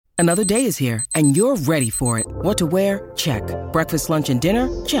Another day is here, and you're ready for it. What to wear? Check. Breakfast, lunch, and dinner?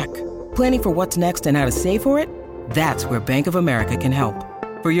 Check. Planning for what's next and how to save for it? That's where Bank of America can help.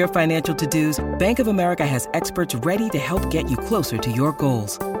 For your financial to-dos, Bank of America has experts ready to help get you closer to your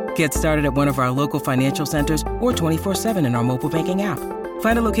goals. Get started at one of our local financial centers or 24/7 in our mobile banking app.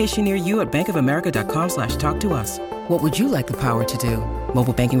 Find a location near you at bankofamerica.com/talktous. What would you like the power to do?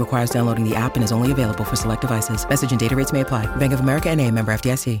 Mobile banking requires downloading the app and is only available for select devices. Message and data rates may apply. Bank of America N.A., member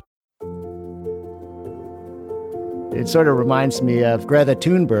FDIC. It sort of reminds me of Greta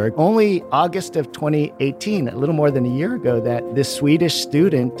Thunberg. Only August of 2018, a little more than a year ago, that this Swedish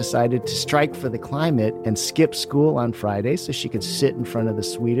student decided to strike for the climate and skip school on Friday so she could sit in front of the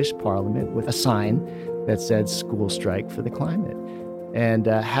Swedish parliament with a sign that said "School Strike for the Climate." And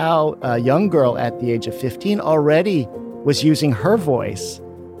how a young girl at the age of 15 already was using her voice,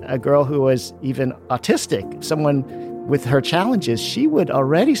 a girl who was even autistic, someone with her challenges, she would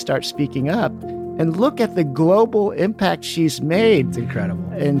already start speaking up. And look at the global impact she's made. It's incredible.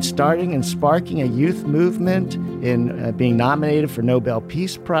 In starting and sparking a youth movement, in being nominated for Nobel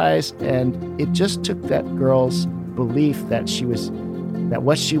Peace Prize. And it just took that girl's belief that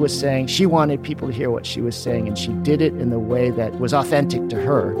what she was saying, she wanted people to hear what she was saying, and she did it in the way that was authentic to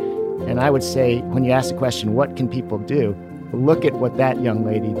her. And I would say, when you ask the question, what can people do? Look at what that young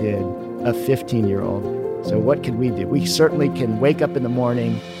lady did, a 15-year-old. So what can we do? We certainly can wake up in the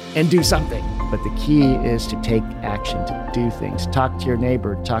morning and do something. But the key is to take action, to do things. Talk to your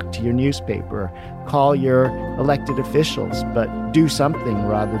neighbor, talk to your newspaper, call your elected officials, but do something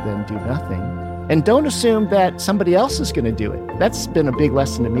rather than do nothing. And don't assume that somebody else is going to do it. That's been a big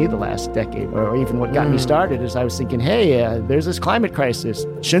lesson to me the last decade, or even what got me started is I was thinking, hey, there's this climate crisis.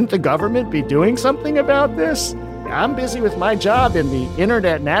 Shouldn't the government be doing something about this? I'm busy with my job in the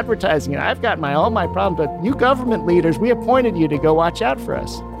internet and advertising, and I've got all my problems, but you government leaders, we appointed you to go watch out for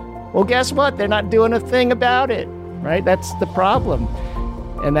us. Well, guess what? They're not doing a thing about it, right? That's the problem.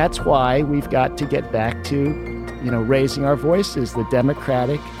 And that's why we've got to get back to, raising our voices, the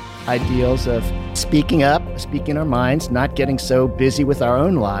democratic ideals of speaking up, speaking our minds, not getting so busy with our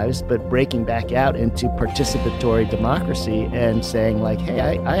own lives, but breaking back out into participatory democracy and saying like,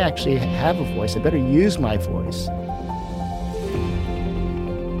 hey, I actually have a voice. I better use my voice.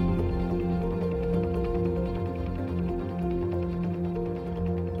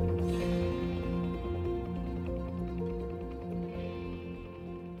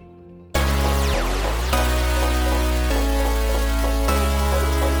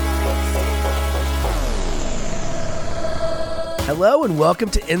 Hello and welcome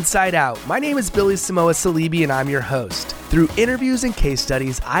to Inside Out. My name is Billy Samoa Salibi and I'm your host. Through interviews and case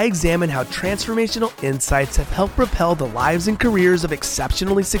studies, I examine how transformational insights have helped propel the lives and careers of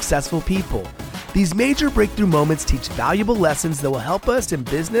exceptionally successful people. These major breakthrough moments teach valuable lessons that will help us in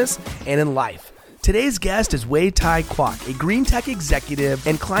business and in life. Today's guest is Wei Tai Kwok, a green tech executive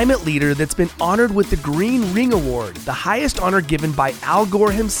and climate leader that's been honored with the Green Ring Award, the highest honor given by Al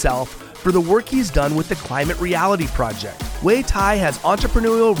Gore himself for the work he's done with the Climate Reality Project. Wei Tai has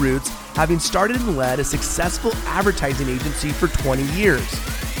entrepreneurial roots, having started and led a successful advertising agency for 20 years.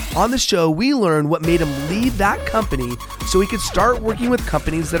 On the show, we learn what made him leave that company so he could start working with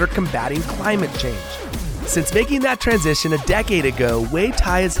companies that are combating climate change. Since making that transition a decade ago, Wei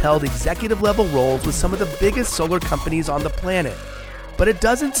Tai has held executive-level roles with some of the biggest solar companies on the planet. But it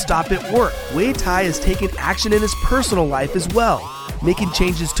doesn't stop at work. Wei Tai has taken action in his personal life as well, making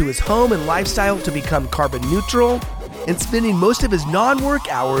changes to his home and lifestyle to become carbon neutral, and spending most of his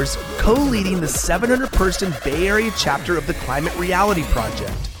non-work hours co-leading the 700-person Bay Area chapter of the Climate Reality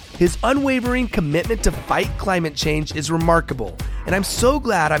Project. His unwavering commitment to fight climate change is remarkable, and I'm so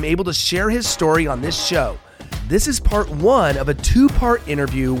glad I'm able to share his story on this show. This is part one of a two-part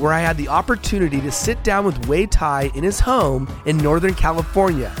interview where I had the opportunity to sit down with Wei Tai in his home in Northern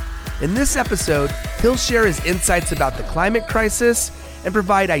California. In this episode, he'll share his insights about the climate crisis and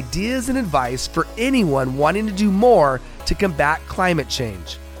provide ideas and advice for anyone wanting to do more to combat climate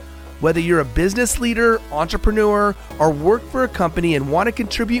change. Whether you're a business leader, entrepreneur, or work for a company and want to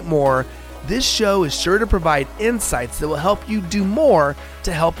contribute more, this show is sure to provide insights that will help you do more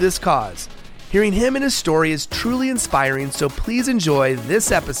to help this cause. Hearing him and his story is truly inspiring, so please enjoy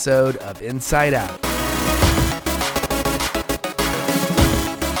this episode of Inside Out.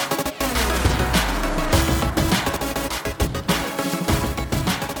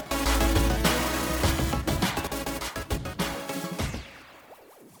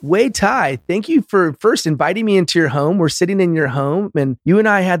 Wei Tai, thank you for first inviting me into your home. We're sitting in your home, and you and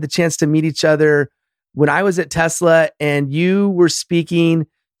I had the chance to meet each other when I was at Tesla, and you were speaking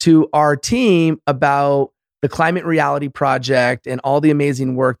to our team about the Climate Reality Project and all the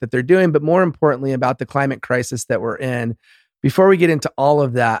amazing work that they're doing, but more importantly, about the climate crisis that we're in. Before we get into all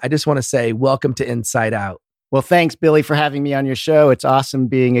of that, I just want to say welcome to Inside Out. Well, thanks, Billy, for having me on your show. It's awesome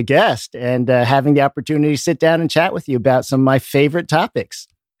being a guest and having the opportunity to sit down and chat with you about some of my favorite topics.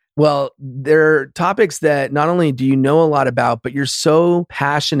 Well, they're topics that not only do you know a lot about, but you're so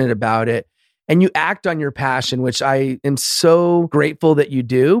passionate about it and you act on your passion, which I am so grateful that you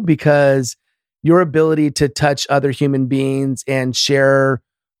do, because your ability to touch other human beings and share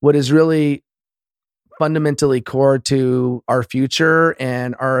what is really fundamentally core to our future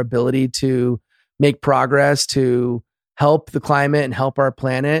and our ability to make progress to help the climate and help our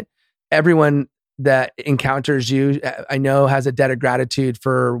planet. Everyone that encounters you, I know, has a debt of gratitude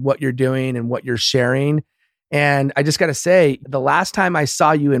for what you're doing and what you're sharing. And I just got to say, the last time I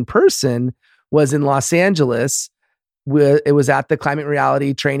saw you in person was in Los Angeles. It was at the Climate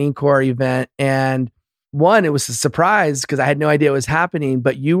Reality Training Corps event. And one, it was a surprise because I had no idea it was happening,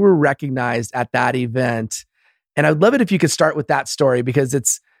 but you were recognized at that event. And I'd love it if you could start with that story,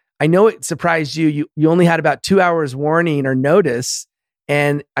 because I know it surprised you. You only had about 2 hours warning or notice.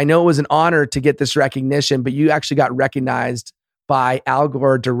 And I know it was an honor to get this recognition, but you actually got recognized by Al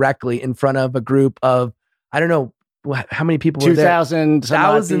Gore directly in front of a group of, I don't know how many people were there. 2,000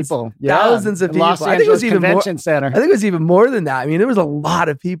 people. Yeah. Thousands of people. Los Angeles Convention Center. I think it was even more than that. I mean, there was a lot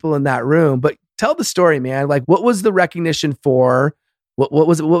of people in that room. But tell the story, man. Like, what was the recognition for? What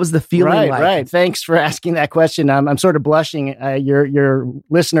was the feeling like? Right. Thanks for asking that question. I'm sort of blushing. Your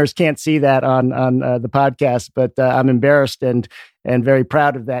listeners can't see that on the podcast, but I'm embarrassed and very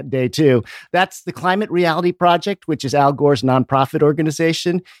proud of that day too. That's the Climate Reality Project, which is Al Gore's nonprofit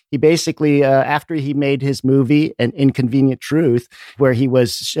organization. He basically, after he made his movie, An Inconvenient Truth, where he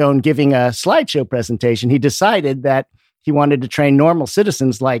was shown giving a slideshow presentation, he decided that he wanted to train normal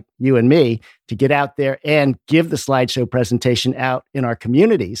citizens like you and me to get out there and give the slideshow presentation out in our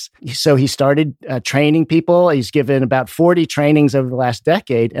communities. So he started training people. He's given about 40 trainings over the last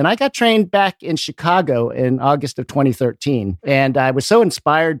decade. And I got trained back in Chicago in August of 2013. And I was so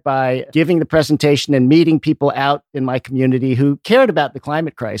inspired by giving the presentation and meeting people out in my community who cared about the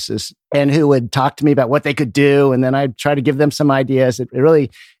climate crisis and who would talk to me about what they could do. And then I'd try to give them some ideas. It really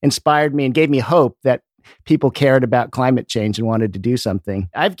inspired me and gave me hope that people cared about climate change and wanted to do something.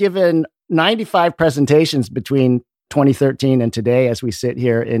 I've given 95 presentations between 2013 and today as we sit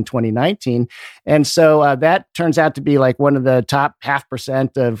here in 2019. And so that turns out to be like one of the top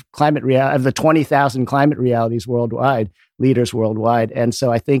 0.5% of of the 20,000 climate realities worldwide, leaders worldwide. And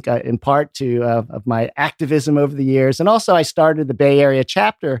so I think in part of my activism over the years, and also I started the Bay Area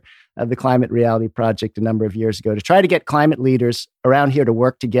chapter of the Climate Reality Project a number of years ago to try to get climate leaders around here to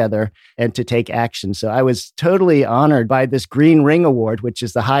work together and to take action. So I was totally honored by this Green Ring Award, which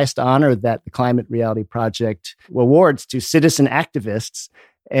is the highest honor that the Climate Reality Project awards to citizen activists,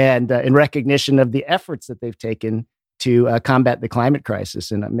 and in recognition of the efforts that they've taken to combat the climate crisis.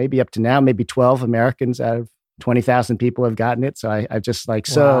 And maybe up to now, maybe 12 Americans out of 20,000 people have gotten it. So I just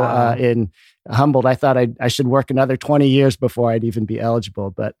humbled. I thought I should work another 20 years before I'd even be eligible.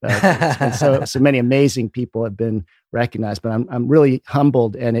 But it's been so many amazing people have been recognized. But I'm really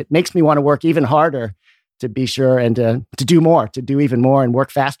humbled, and it makes me want to work even harder to be sure and to do more, to do even more and work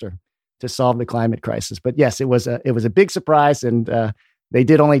faster to solve the climate crisis. But yes, it was a big surprise, and they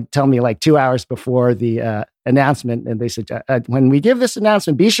did only tell me like 2 hours before the announcement. And they said, when we give this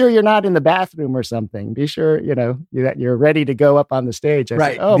announcement, be sure you're not in the bathroom or something. Be sure, that you're ready to go up on the stage. I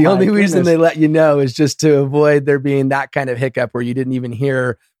right. said, the only reason they let you know is just to avoid there being that kind of hiccup where you didn't even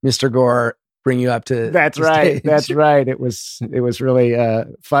hear Mr. Gore bring you up to That's the right. stage. That's right. It was really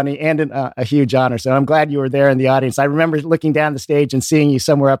funny and a huge honor. So I'm glad you were there in the audience. I remember looking down the stage and seeing you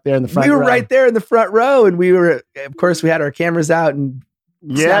somewhere up there in the front row. We were right there in the front row, and we had our cameras out and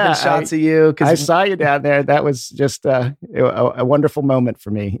snapping shots of you. I saw you down there. That was just a wonderful moment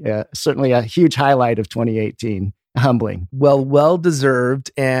for me. Certainly a huge highlight of 2018. Humbling. Well deserved.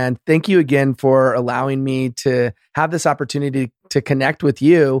 And thank you again for allowing me to have this opportunity to connect with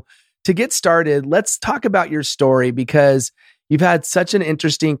you. To get started, let's talk about your story, because you've had such an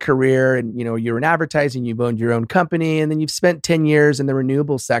interesting career, and you're in advertising, you've owned your own company, and then you've spent 10 years in the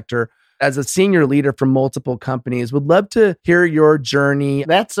renewable sector as a senior leader for multiple companies. Would love to hear your journey.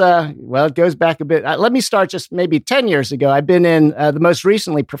 That's, it goes back a bit. Let me start just maybe 10 years ago. I've been in, the most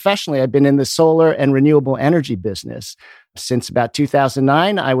recently, professionally, I've been in the solar and renewable energy business. Since about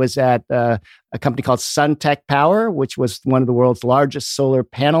 2009, I was at a company called SunTech Power, which was one of the world's largest solar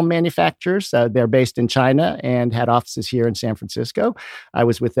panel manufacturers. They're based in China and had offices here in San Francisco. I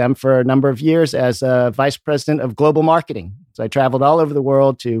was with them for a number of years as a vice president of global marketing. So I traveled all over the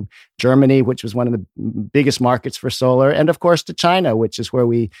world to Germany, which was one of the biggest markets for solar, and of course to China, which is where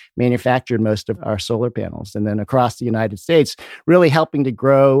we manufactured most of our solar panels. And then across the United States, really helping to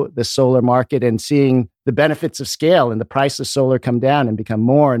grow the solar market and seeing the benefits of scale and the price of solar come down and become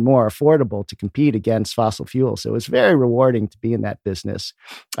more and more affordable to compete against fossil fuels. So it was very rewarding to be in that business.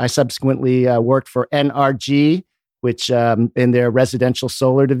 I subsequently worked for NRG, which in their residential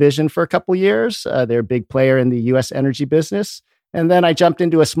solar division for a couple of years. They're a big player in the U.S. energy business. And then I jumped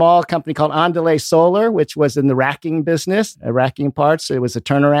into a small company called Andale Solar, which was in the racking business, racking parts. It was a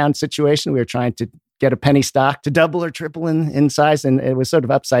turnaround situation. We were trying to get a penny stock to double or triple in size, and it was sort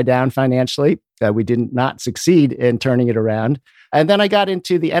of upside down financially. We did not succeed in turning it around. And then I got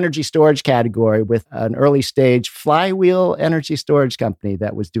into the energy storage category with an early stage Flywheel energy storage company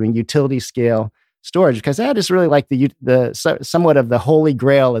that was doing utility scale storage, because that is really like the somewhat of the holy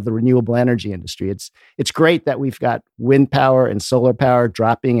grail of the renewable energy industry. It's great that we've got wind power and solar power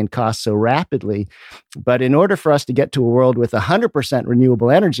dropping in cost so rapidly, but in order for us to get to a world with 100% renewable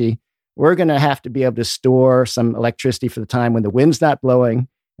energy, we're going to have to be able to store some electricity for the time when the wind's not blowing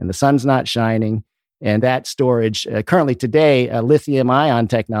and the sun's not shining. And that storage, currently today, lithium-ion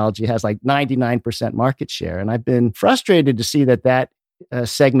technology has like 99% market share. And I've been frustrated to see that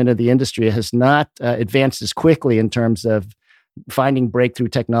segment of the industry has not advanced as quickly in terms of finding breakthrough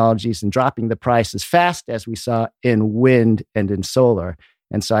technologies and dropping the price as fast as we saw in wind and in solar.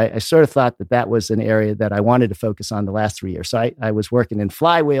 And so I sort of thought that was an area that I wanted to focus on the last 3 years. So I was working in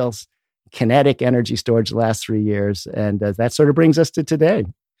Flywheels, kinetic energy storage the last 3 years, and that sort of brings us to today.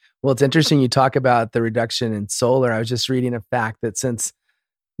 Well, it's interesting you talk about the reduction in solar. I was just reading a fact that since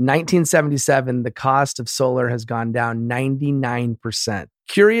 1977, the cost of solar has gone down 99%.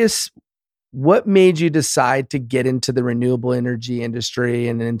 Curious, what made you decide to get into the renewable energy industry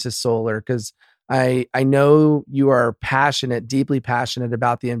and into solar? Because I know you are deeply passionate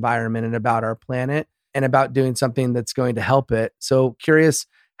about the environment and about our planet and about doing something that's going to help it. So curious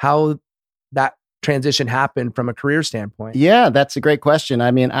how that transition happened from a career standpoint. Yeah, that's a great question. I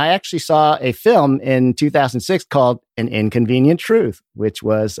mean, I actually saw a film in 2006 called An Inconvenient Truth, which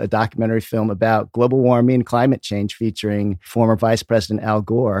was a documentary film about global warming and climate change featuring former Vice President Al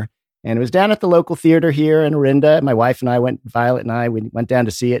Gore. And it was down at the local theater here in Orinda. My wife and I Violet and I, we went down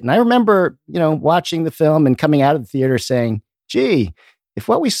to see it. And I remember, watching the film and coming out of the theater saying, gee, if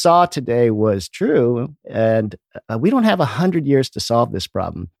what we saw today was true, and we don't have 100 years to solve this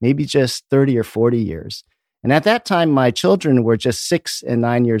problem, maybe just 30 or 40 years. And at that time, my children were just 6 and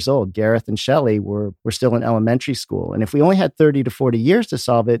 9 years old. Gareth and Shelley were still in elementary school. And if we only had 30 to 40 years to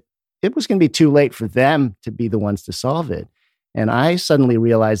solve it, it was going to be too late for them to be the ones to solve it. And I suddenly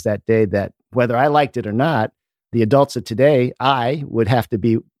realized that day that whether I liked it or not, the adults of today, I would have to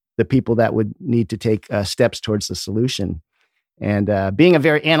be the people that would need to take steps towards the solution. And being a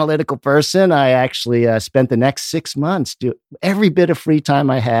very analytical person, I actually spent the next 6 months every bit of free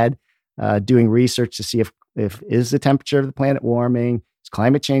time I had doing research to see if is the temperature of the planet warming, is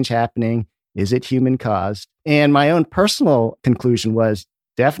climate change happening, is it human caused? And my own personal conclusion was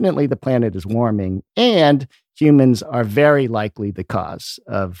definitely the planet is warming, and humans are very likely the cause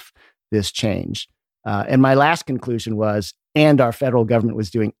of this change. And my last conclusion was, and our federal government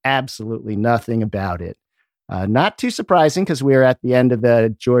was doing absolutely nothing about it. Not too surprising, because we were at the end of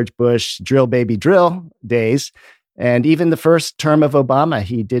the George Bush drill baby drill days. And even the first term of Obama,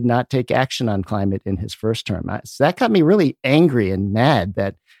 he did not take action on climate in his first term. So that got me really angry and mad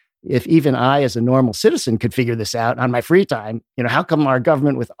that if even I, as a normal citizen, could figure this out on my free time, how come our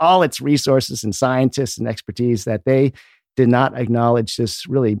government, with all its resources and scientists and expertise, that they did not acknowledge this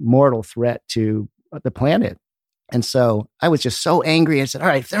really mortal threat to the planet? And so I was just so angry. I said, all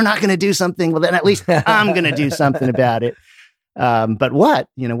right, if they're not going to do something, well, then at least I'm going to do something about it. But what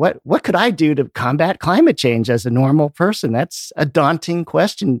could I do to combat climate change as a normal person? That's a daunting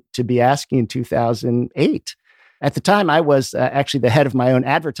question to be asking in 2008. At the time, I was actually the head of my own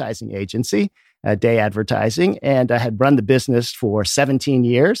advertising agency, Day Advertising, and I had run the business for 17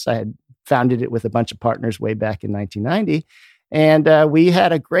 years. I had founded it with a bunch of partners way back in 1990. And we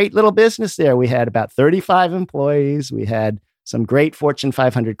had a great little business there. We had about 35 employees. We had some great Fortune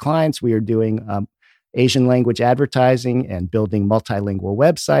 500 clients. We were doing Asian language advertising and building multilingual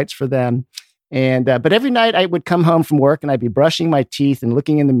websites for them. And but every night I would come home from work and I'd be brushing my teeth and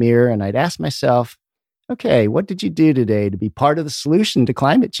looking in the mirror, and I'd ask myself, okay, what did you do today to be part of the solution to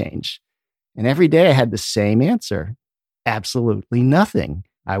climate change? And every day I had the same answer: absolutely nothing.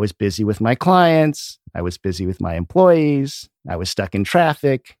 I was busy with my clients. I was busy with my employees. I was stuck in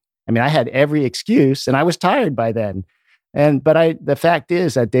traffic. I mean, I had every excuse and I was tired by then. But the fact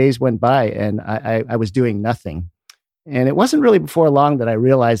is that days went by and I was doing nothing. And it wasn't really before long that I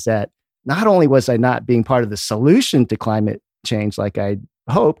realized that not only was I not being part of the solution to climate change like I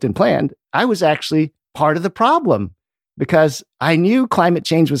hoped and planned, I was actually part of the problem because I knew climate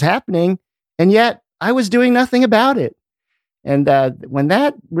change was happening and yet I was doing nothing about it. And when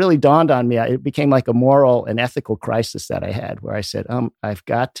that really dawned on me, it became like a moral and ethical crisis that I had where I said,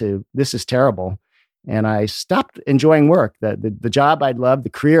 this is terrible. And I stopped enjoying work, the job I'd loved,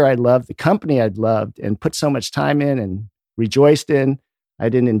 the career I'd loved, the company I'd loved, and put so much time in and rejoiced in. I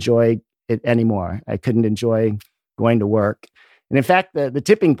didn't enjoy it anymore. I couldn't enjoy going to work. And in fact, the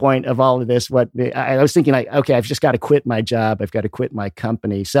tipping point of all of this, I was thinking okay, I've just got to quit my job. I've got to quit my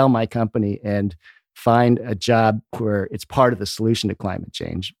company, sell my company, and find a job where it's part of the solution to climate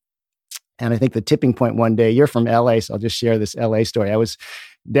change. And I think the tipping point one day, you're from LA, so I'll just share this LA story. I was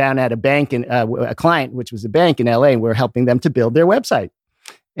down at a bank, a client, which was a bank in LA, and we were helping them to build their website.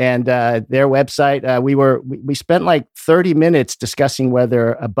 And their website, we spent like 30 minutes discussing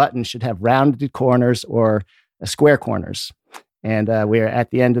whether a button should have rounded corners or square corners. And we were at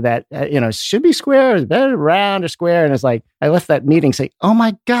the end of that, should be square, is better round or square. And it's like, I left that meeting saying, oh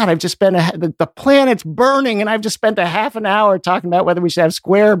my God, I've just spent the planet's burning and I've just spent a half an hour talking about whether we should have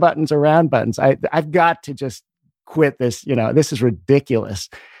square buttons or round buttons. I've got to just quit this. This is ridiculous.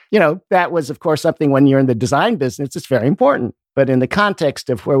 That was, of course, something when you're in the design business, it's very important. But in the context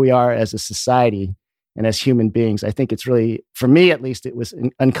of where we are as a society and as human beings, I think it's really, for me at least, it was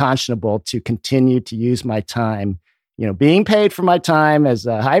unconscionable to continue to use my time, being paid for my time as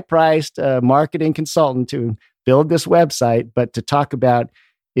a high-priced marketing consultant to build this website, but to talk about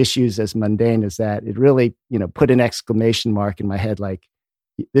issues as mundane as that, it really, put an exclamation mark in my head, like,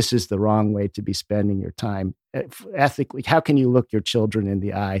 this is the wrong way to be spending your time. Ethically, how can you look your children in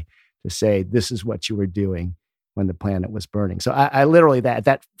the eye to say, this is what you were doing when the planet was burning? So I literally,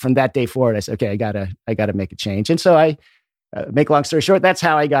 that from that day forward, I said, okay, I gotta make a change. And so I, make a long story short, that's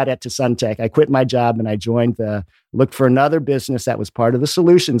how I got into Suntech. I quit my job and I looked for another business that was part of the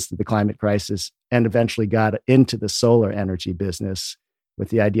solutions to the climate crisis, and eventually got into the solar energy business with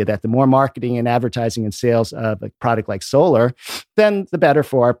the idea that the more marketing and advertising and sales of a product like solar, then the better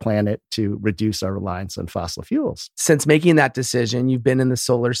for our planet to reduce our reliance on fossil fuels. Since making that decision, you've been in the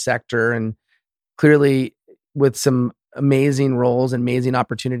solar sector and clearly with some amazing roles and amazing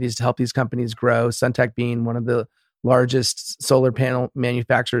opportunities to help these companies grow, Suntech being one of the largest solar panel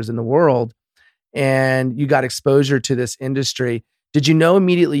manufacturers in the world, and you got exposure to this industry. Did you know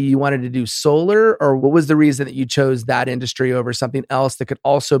immediately you wanted to do solar, or what was the reason that you chose that industry over something else that could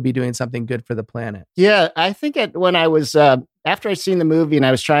also be doing something good for the planet? Yeah, I think when I was, after I'd seen the movie and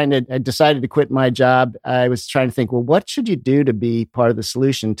I decided to quit my job, I was trying to think, well, what should you do to be part of the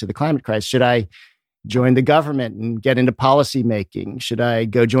solution to the climate crisis? Should I join the government and get into policy making? Should I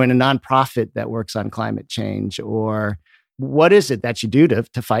go join a nonprofit that works on climate change? Or what is it that you do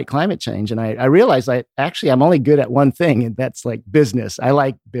to fight climate change? And I realized I'm only good at one thing, and that's like business. I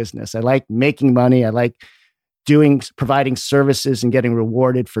like business. I like making money. I like providing services and getting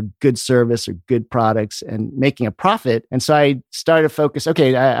rewarded for good service or good products and making a profit. And so I started to focus,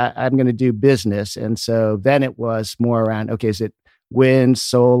 okay, I'm going to do business. And so then it was more around, okay, is it wind,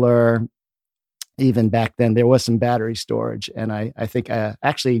 solar? Even back then, there was some battery storage. And I think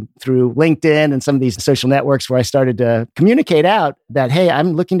actually through LinkedIn and some of these social networks where I started to communicate out that, hey,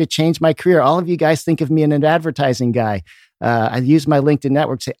 I'm looking to change my career. All of you guys think of me as an advertising guy. I use my LinkedIn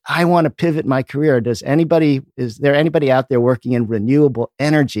network to say, I want to pivot my career. Is there anybody out there working in renewable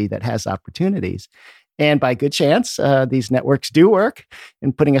energy that has opportunities? And by good chance, these networks do work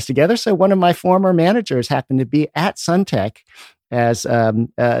in putting us together. So one of my former managers happened to be at Suntech as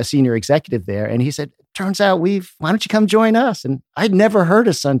a senior executive there. And he said, turns out why don't you come join us? And I'd never heard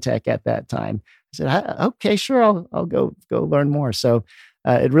of Suntech at that time. I said, okay, sure, I'll go learn more. So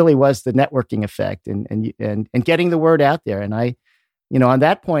it really was the networking effect and getting the word out there. And on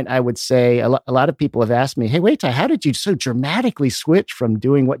that point, I would say a lot of people have asked me, hey, wait, how did you so dramatically switch from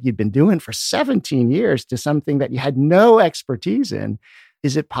doing what you'd been doing for 17 years to something that you had no expertise in?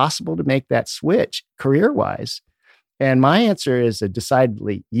 Is it possible to make that switch career-wise? And my answer is a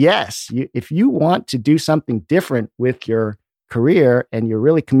decidedly yes. If you want to do something different with your career and you're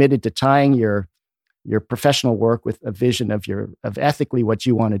really committed to tying your professional work with a vision of ethically what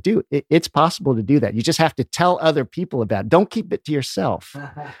you want to do, it's possible to do that. You just have to tell other people about it. Don't keep it to yourself.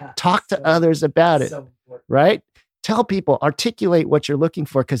 Talk to others about it, right? Tell people, articulate what you're looking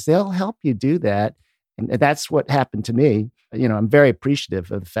for, because they'll help you do that. And that's what happened to me. I'm very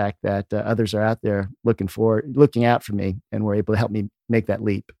appreciative of the fact that others are out there looking out for me, and were able to help me make that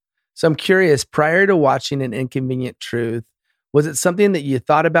leap. So I'm curious, prior to watching An Inconvenient Truth, was it something that you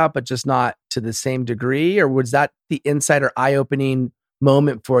thought about, but just not to the same degree? Or was that the insight or eye-opening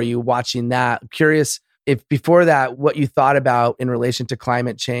moment for you watching that? I'm curious if before that, what you thought about in relation to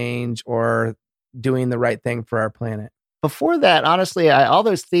climate change or doing the right thing for our planet. Before that, honestly, all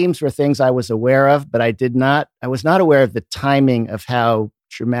those themes were things I was aware of, but I was not aware of the timing of how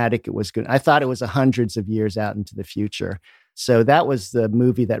dramatic it was going. I thought it was hundreds of years out into the future. So that was the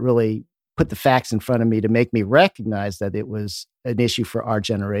movie that really put the facts in front of me to make me recognize that it was an issue for our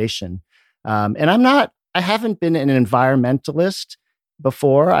generation. And I haven't been an environmentalist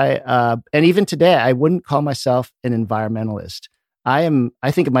before. And even today, I wouldn't call myself an environmentalist. I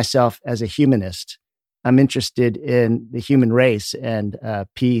think of myself as a humanist. I'm interested in the human race and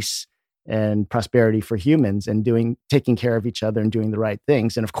peace and prosperity for humans, and taking care of each other and doing the right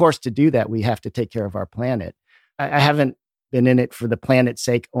things. And of course, to do that, we have to take care of our planet. I haven't been in it for the planet's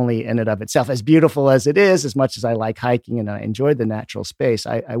sake only in and of itself. As beautiful as it is, as much as I like hiking and I enjoy the natural space,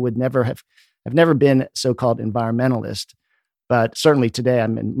 I've never been so-called environmentalist. But certainly today,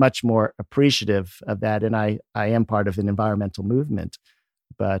 I'm much more appreciative of that. And I am part of an environmental movement,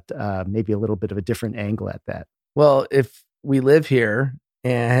 but maybe a little bit of a different angle at that. Well, if we live here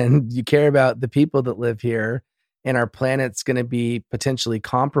and you care about the people that live here, and our planet's going to be potentially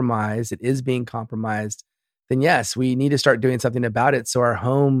compromised, it is being compromised, then yes, we need to start doing something about it so our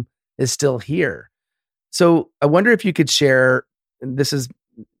home is still here. So I wonder if you could share, and this is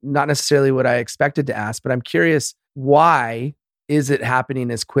not necessarily what I expected to ask, but I'm curious, why is it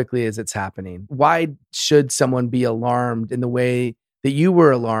happening as quickly as it's happening? Why should someone be alarmed in the way that you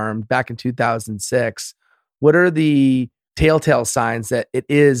were alarmed back in 2006? What are the telltale signs that it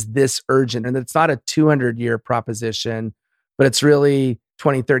is this urgent and that it's not a 200-year proposition, but it's really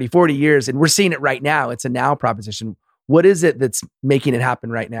 20, 30, 40 years, and we're seeing it right now. It's a now proposition. What is it that's making it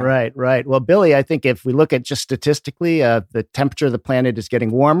happen right now? Right. Well, Billy, I think if we look at just statistically, the temperature of the planet is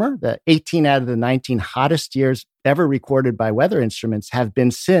getting warmer. The 18 out of the 19 hottest years ever recorded by weather instruments have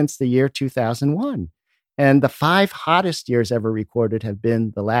been since the year 2001. And the 5 hottest years ever recorded have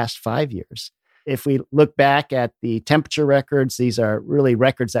been the last 5 years. If we look back at the temperature records, these are really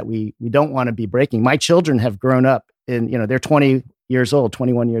records that we don't want to be breaking. My children have grown up they're 20 years old,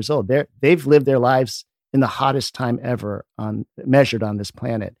 21 years old. They've lived their lives in the hottest time ever measured on this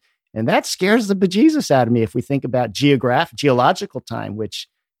planet. And that scares the bejesus out of me if we think about geological time, which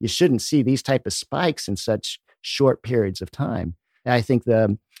you shouldn't see these type of spikes in such short periods of time. I think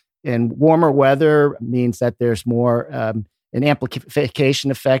and warmer weather means that there's more an amplification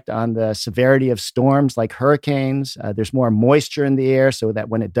effect on the severity of storms like hurricanes. There's more moisture in the air, so that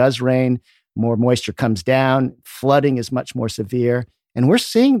when it does rain, more moisture comes down. Flooding is much more severe. And we're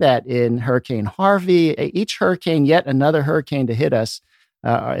seeing that in Hurricane Harvey. Each hurricane, yet another hurricane to hit us,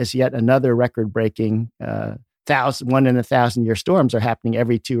 is yet another record-breaking 1-in-1,000-year storms are happening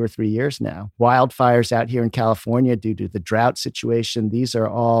every 2 or 3 years now. Wildfires out here in California due to the drought situation. These are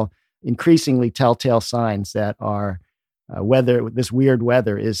all increasingly telltale signs that this weird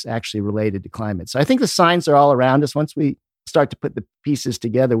weather is actually related to climate. So I think the signs are all around us. Once we start to put the pieces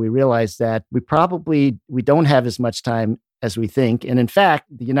together, we realize that we don't have as much time as we think. And in fact,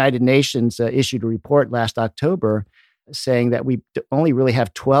 the United Nations issued a report last October saying that we only really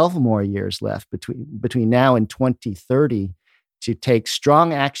have 12 more years left between now and 2030 to take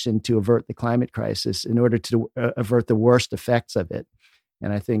strong action to avert the climate crisis in order to avert the worst effects of it.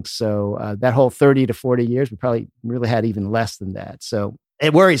 And I think so that whole 30 to 40 years, we probably really had even less than that. So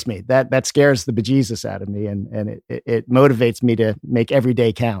it worries me. That scares the bejesus out of me, and it motivates me to make every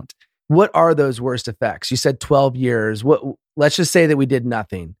day count. What are those worst effects? You said 12 years. Let's just say that we did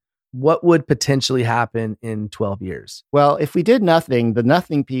nothing. What would potentially happen in 12 years? Well, if we did nothing, the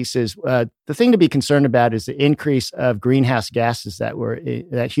nothing piece is the thing to be concerned about is the increase of greenhouse gases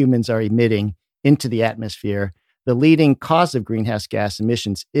that humans are emitting into the atmosphere. The leading cause of greenhouse gas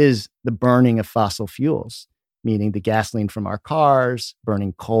emissions is the burning of fossil fuels, meaning the gasoline from our cars,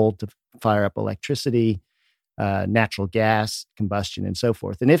 burning coal to fire up electricity, natural gas combustion, and so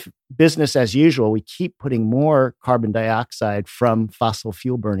forth. And if business as usual, we keep putting more carbon dioxide from fossil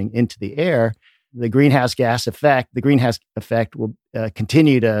fuel burning into the air, the greenhouse effect will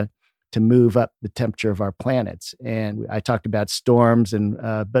continue to move up the temperature of our planets. And I talked about storms,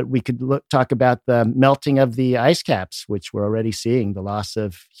 but we could talk about the melting of the ice caps, which we're already seeing, the loss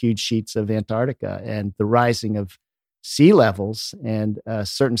of huge sheets of Antarctica, and the rising of sea levels, and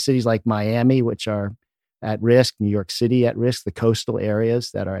certain cities like Miami, which are at risk, New York City at risk, the coastal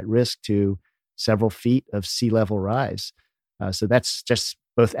areas that are at risk to several feet of sea level rise. So that's just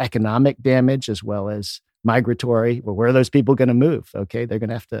both economic damage as well as migratory. Well, where are those people going to move? Okay, they're going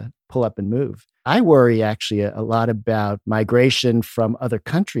to have to pull up and move. I worry actually a lot about migration from other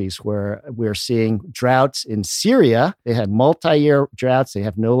countries where we're seeing droughts in Syria. They had multi-year droughts. They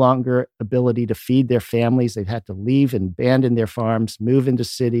have no longer ability to feed their families. They've had to leave and abandon their farms, move into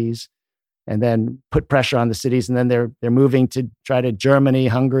cities, and then put pressure on the cities. And then they're moving to try to Germany,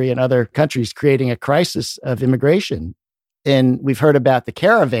 Hungary, and other countries, creating a crisis of immigration. And we've heard about the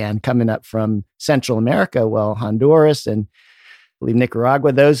caravan coming up from Central America. Well, Honduras and I believe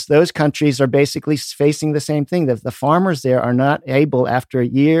Nicaragua, those countries are basically facing the same thing. The farmers there are not able, after a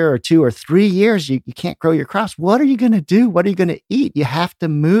year or 2 or 3 years, you can't grow your crops. What are you going to do? What are you going to eat? You have to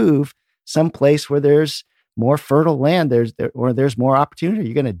move someplace where there's more fertile land, there's more opportunity.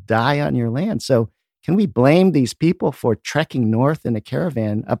 You're going to die on your land. So can we blame these people for trekking north in a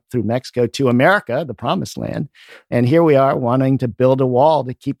caravan up through Mexico to America, the promised land? And here we are wanting to build a wall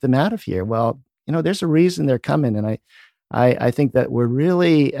to keep them out of here. Well, there's a reason they're coming. And I think that we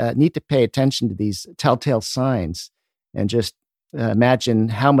really need to pay attention to these telltale signs and just imagine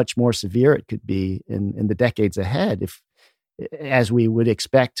how much more severe it could be in the decades ahead as we would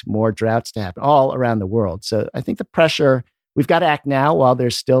expect more droughts to happen all around the world. So I think the pressure, we've got to act now while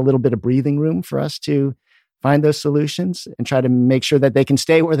there's still a little bit of breathing room for us to find those solutions and try to make sure that they can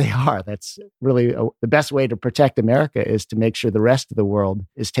stay where they are. That's really the best way to protect America, is to make sure the rest of the world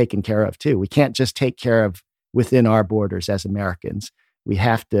is taken care of too. We can't just take care of within our borders as Americans. We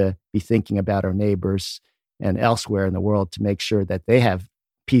have to be thinking about our neighbors and elsewhere in the world to make sure that they have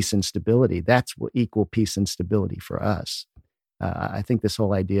peace and stability. That's what equal peace and stability for us. I think this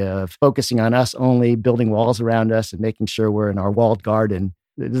whole idea of focusing on us only, building walls around us and making sure we're in our walled garden,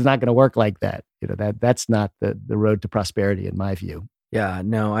 it's not going to work like that. That's not the road to prosperity in my view. Yeah,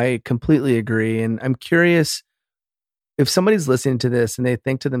 no, I completely agree. And I'm curious if somebody's listening to this and they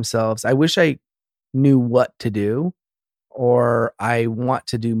think to themselves, I wish I knew what to do, or I want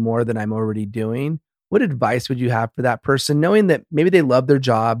to do more than I'm already doing. What advice would you have for that person, knowing that maybe they love their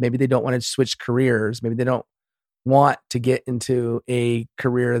job, maybe they don't want to switch careers, maybe they don't want to get into a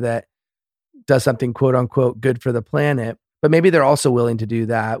career that does something quote unquote good for the planet, but maybe they're also willing to do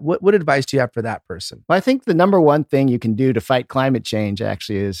that. What advice do you have for that person? Well, I think the number one thing you can do to fight climate change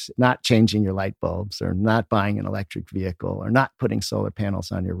actually is not changing your light bulbs, or not buying an electric vehicle, or not putting solar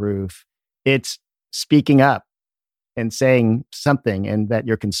panels on your roof. It's speaking up and saying something, and that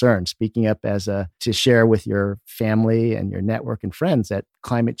you're concerned, speaking up to share with your family and your network and friends that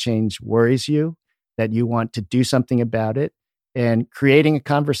climate change worries you, that you want to do something about it, and creating a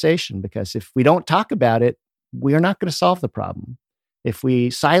conversation. Because if we don't talk about it, we are not going to solve the problem. If we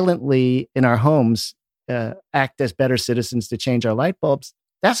silently in our homes act as better citizens to change our light bulbs,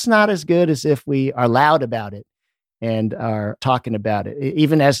 that's not as good as if we are loud about it and are talking about it,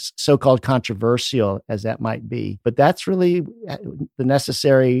 even as so-called controversial as that might be. But that's really the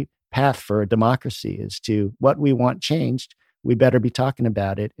necessary path for a democracy, is to what we want changed. We better be talking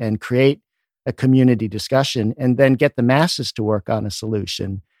about it and create a community discussion, and then get the masses to work on a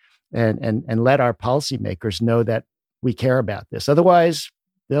solution, and let our policymakers know that we care about this. Otherwise,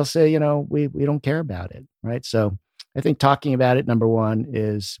 they'll say, we don't care about it, right? So I think talking about it, number one,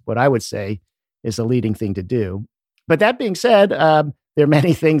 is what I would say is a leading thing to do. But that being said, there are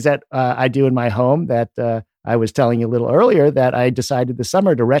many things that I do in my home that I was telling you a little earlier, that I decided this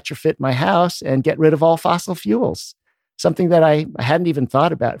summer to retrofit my house and get rid of all fossil fuels. Something that I hadn't even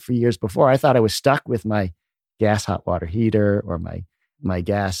thought about for years before. I thought I was stuck with my gas hot water heater or my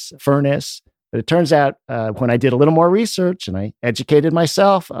gas furnace. But it turns out when I did a little more research and I educated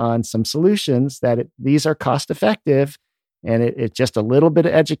myself on some solutions, that these are cost effective. And it just a little bit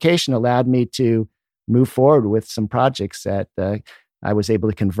of education allowed me to move forward with some projects that I was able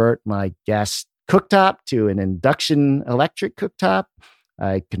to convert my gas cooktop to an induction electric cooktop.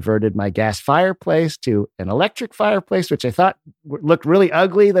 I converted my gas fireplace to an electric fireplace, which I thought looked really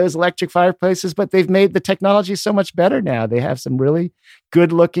ugly, those electric fireplaces, but they've made the technology so much better now. They have some really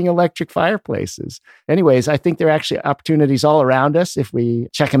good-looking electric fireplaces. Anyways, I think there are actually opportunities all around us if we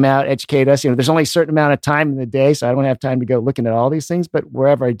check them out, educate us. There's only a certain amount of time in the day, so I don't have time to go looking at all these things, but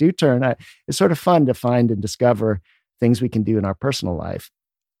wherever I do turn, it's sort of fun to find and discover things we can do in our personal life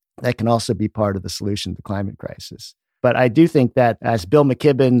that can also be part of the solution to the climate crisis. But I do think that, as Bill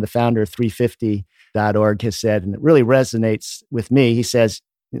McKibben, the founder of 350.org, has said, and it really resonates with me, he says,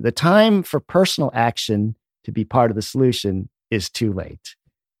 the time for personal action to be part of the solution is too late.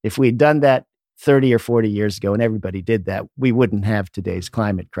 If we'd done that 30 or 40 years ago and everybody did that, we wouldn't have today's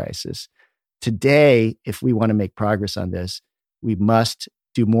climate crisis. Today, if we want to make progress on this, we must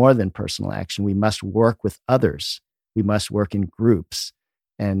do more than personal action. We must work with others. We must work in groups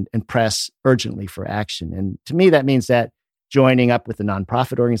and press urgently for action. And to me, that means that joining up with a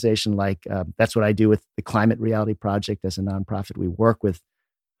nonprofit organization like that's what I do with the Climate Reality Project as a nonprofit. We work with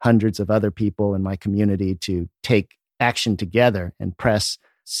hundreds of other people in my community to take action together and press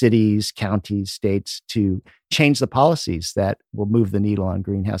cities, counties, states to change the policies that will move the needle on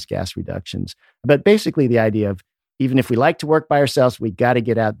greenhouse gas reductions. But basically the idea of even if we like to work by ourselves, we got to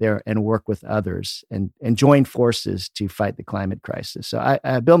get out there and work with others and join forces to fight the climate crisis. So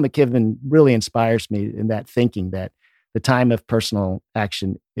Bill McKibben really inspires me in that thinking that the time of personal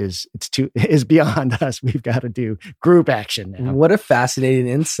action is beyond us. We've got to do group action now. What a fascinating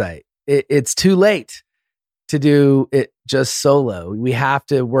insight. It's too late to do it just solo. We have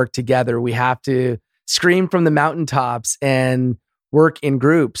to work together. We have to scream from the mountaintops and work in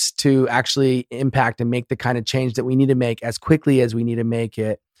groups to actually impact and make the kind of change that we need to make as quickly as we need to make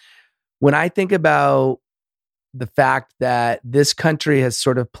it. When I think about the fact that this country has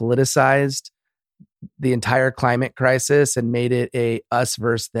sort of politicized the entire climate crisis and made it a us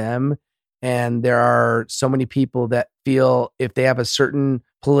versus them, and there are so many people that feel if they have a certain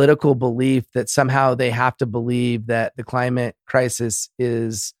political belief that somehow they have to believe that the climate crisis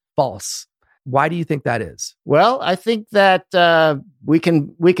is false. Why do you think that is? Well, I think that we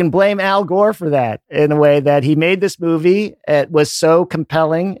can blame Al Gore for that in a way that he made this movie. It was so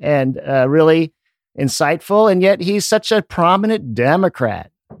compelling and really insightful, and yet he's such a prominent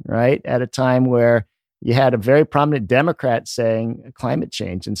Democrat, right? At a time where you had a very prominent Democrat saying climate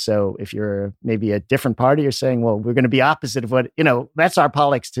change. And so if you're maybe a different party, you're saying, well, we're going to be opposite of what, that's our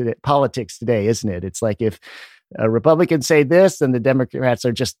politics today, isn't it? It's like if Republicans say this, then the Democrats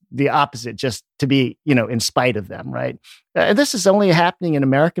are just the opposite, just to be, in spite of them, right? This is only happening in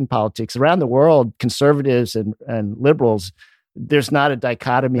American politics. Around the world, conservatives and liberals, there's not a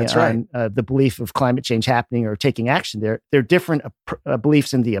dichotomy on the belief of climate change happening or taking action. There are different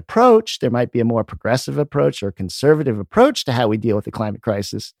beliefs in the approach. There might be a more progressive approach or a conservative approach to how we deal with the climate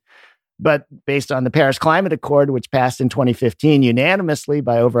crisis. But based on the Paris Climate Accord, which passed in 2015 unanimously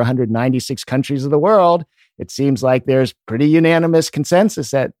by over 196 countries of the world, it seems like there's pretty unanimous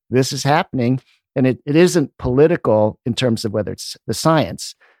consensus that this is happening. And it isn't political in terms of whether it's the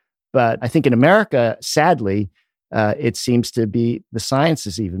science. But I think in America, sadly, it seems to be the science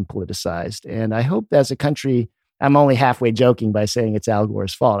is even politicized. And I hope as a country, I'm only halfway joking by saying it's Al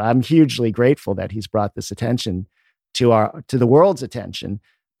Gore's fault. I'm hugely grateful that he's brought this attention to the world's attention.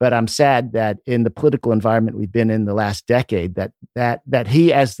 But I'm sad that in the political environment we've been in the last decade, that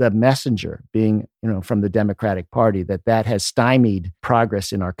he, as the messenger, being from the Democratic Party, that has stymied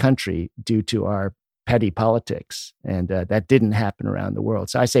progress in our country due to our petty politics, and that didn't happen around the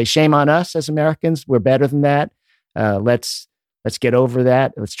world. So I say, shame on us as Americans. We're better than that. Let's get over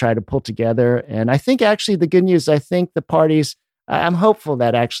that. Let's try to pull together. And I think actually the good news, I think the parties, I'm hopeful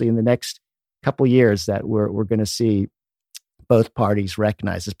that actually in the next couple of years that we're going to see both parties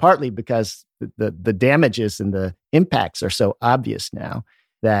recognize this, partly because the damages and the impacts are so obvious now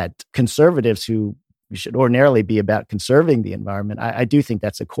that conservatives who should ordinarily be about conserving the environment, I do think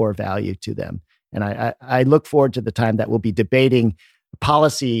that's a core value to them. And I look forward to the time that we'll be debating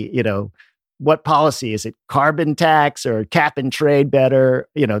policy, what policy? Is it carbon tax or cap and trade better?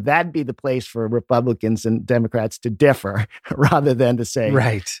 That'd be the place for Republicans and Democrats to differ rather than to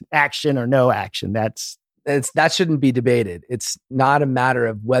say action or no action. That shouldn't be debated. It's not a matter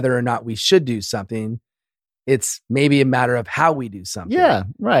of whether or not we should do something. It's maybe a matter of how we do something. Yeah,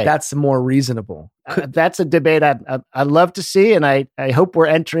 right. That's more reasonable. That's a debate I'd love to see, and I hope we're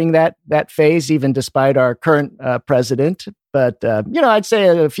entering that phase, even despite our current president. But I'd say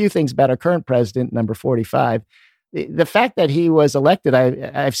a few things about our current president, number 45. The fact that he was elected,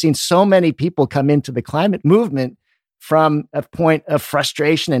 I've seen so many people come into the climate movement from a point of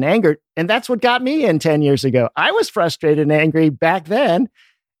frustration and anger. And that's what got me in 10 years ago. I was frustrated and angry back then.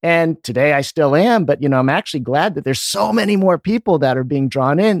 And today I still am. But, I'm actually glad that there's so many more people that are being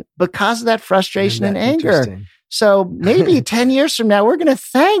drawn in because of that frustration and anger. So maybe 10 years from now, we're going to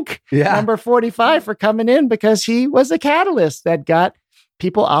thank number 45 for coming in because he was a catalyst that got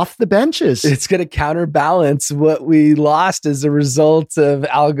people off the benches. It's going to counterbalance what we lost as a result of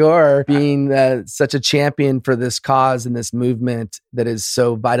Al Gore being such a champion for this cause and this movement that is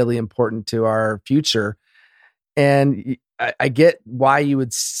so vitally important to our future. And I get why you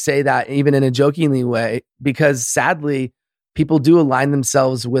would say that even in a jokingly way, because sadly, people do align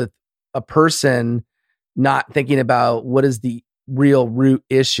themselves with a person not thinking about what is the real root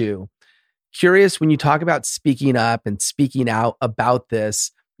issue. Curious, when you talk about speaking up and speaking out about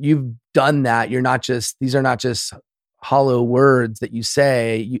this, you've done that. These are not just hollow words that you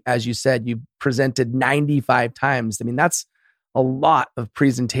say. As you said, you presented 95 times. I mean, that's a lot of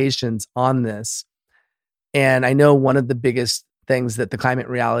presentations on this. And I know one of the biggest things that the Climate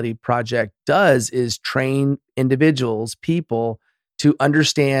Reality Project does is train individuals, people, to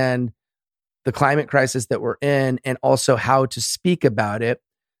understand the climate crisis that we're in and also how to speak about it.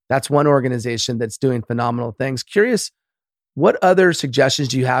 That's one organization that's doing phenomenal things. Curious, what other suggestions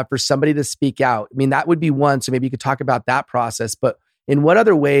do you have for somebody to speak out? I mean, that would be one. So maybe you could talk about that process, but in what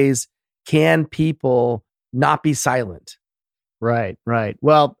other ways can people not be silent? Right.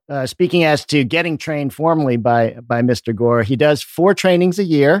 Well, speaking as to getting trained formally by Mr. Gore, he does 4 trainings a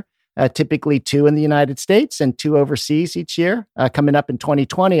year, typically 2 in the United States and 2 overseas each year. Coming up in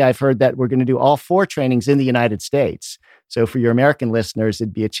 2020, I've heard that we're going to do all 4 trainings in the United States. So for your American listeners,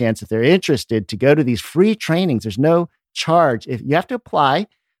 it'd be a chance if they're interested to go to these free trainings. There's no charge. If you have to apply,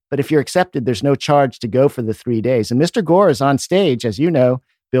 but if you're accepted, there's no charge to go for the 3 days. And Mr. Gore is on stage, as you know,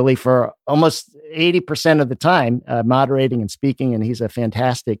 Billy, for almost 80% of the time, moderating and speaking, and he's a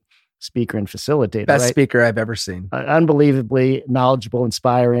fantastic speaker and facilitator. Best speaker I've ever seen. Unbelievably knowledgeable,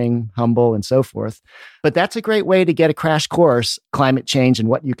 inspiring, humble, and so forth. But that's a great way to get a crash course, climate change and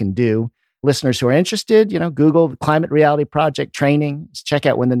what you can do. Listeners who are interested, Google the Climate Reality Project training. Check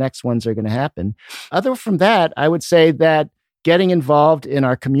out when the next ones are going to happen. Other from that, I would say that getting involved in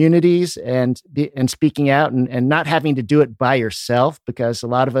our communities and speaking out and not having to do it by yourself, because a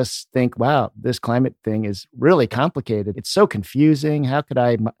lot of us think, wow, this climate thing is really complicated. It's so confusing. How could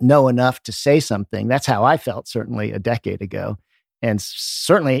I know enough to say something? That's how I felt certainly a decade ago. And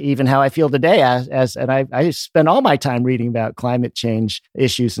certainly even how I feel today and I spend all my time reading about climate change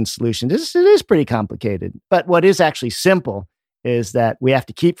issues and solutions. It is pretty complicated. But what is actually simple is that we have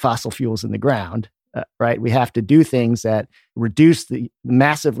to keep fossil fuels in the ground. Right? We have to do things that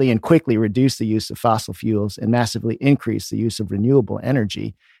massively and quickly reduce the use of fossil fuels and massively increase the use of renewable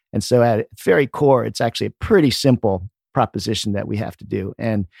energy. And so at its very core, it's actually a pretty simple proposition that we have to do.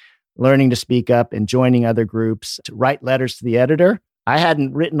 And learning to speak up and joining other groups, to write letters to the editor. I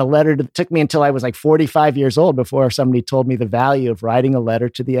hadn't written a letter. It took me until I was like 45 years old before somebody told me the value of writing a letter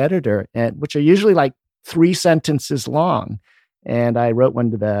to the editor, which are usually like 3 sentences long. And I wrote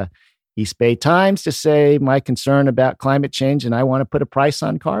one to the East Bay Times to say my concern about climate change and I want to put a price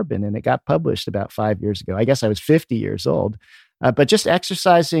on carbon. And it got published about 5 years ago. I guess I was 50 years old. But just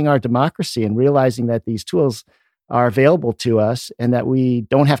exercising our democracy and realizing that these tools are available to us and that we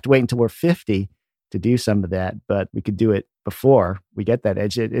don't have to wait until we're 50 to do some of that, but we could do it before we get that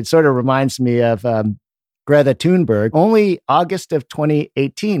edge. It sort of reminds me of Greta Thunberg. Only August of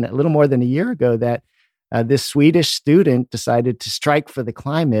 2018, a little more than a year ago, that this Swedish student decided to strike for the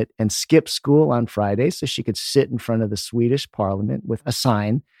climate and skip school on Friday so she could sit in front of the Swedish parliament with a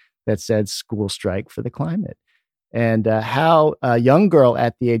sign that said school strike for the climate. And how a young girl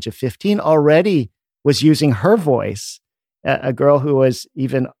at the age of 15 already was using her voice, a girl who was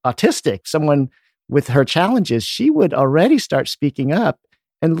even autistic, someone with her challenges, she would already start speaking up.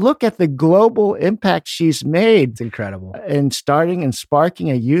 And look at the global impact she's made. It's incredible. In starting and sparking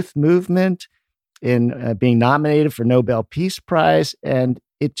a youth movement, in being nominated for Nobel Peace Prize. And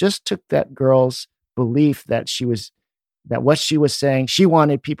it just took that girl's belief that what she was saying, she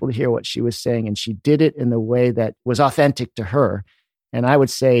wanted people to hear what she was saying, and she did it in the way that was authentic to her. And I would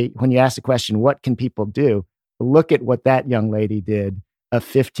say, when you ask the question, what can people do? Look at what that young lady did, a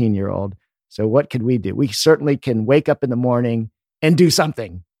 15-year-old. So what could we do? We certainly can wake up in the morning and do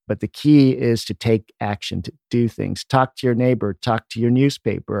something. But the key is to take action, to do things. Talk to your neighbor, talk to your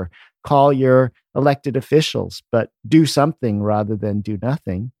newspaper, call your elected officials, but do something rather than do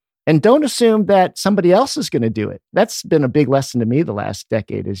nothing. And don't assume that somebody else is going to do it. That's been a big lesson to me the last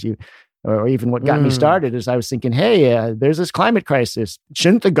decade, or even what got me started, is I was thinking, hey, there's this climate crisis.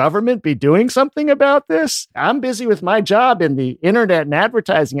 Shouldn't the government be doing something about this? I'm busy with my job in the internet and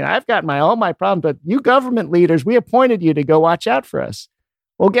advertising, and I've got all my problems, but you government leaders, we appointed you to go watch out for us.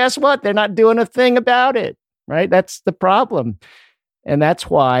 Well, guess what? They're not doing a thing about it, right? That's the problem. And that's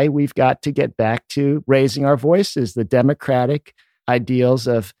why we've got to get back to raising our voices, the democratic ideals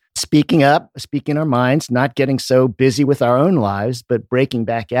of speaking up, speaking our minds, not getting so busy with our own lives, but breaking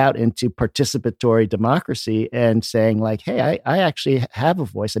back out into participatory democracy and saying like, hey, I actually have a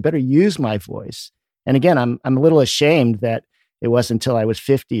voice. I better use my voice. And again, I'm a little ashamed that it wasn't until I was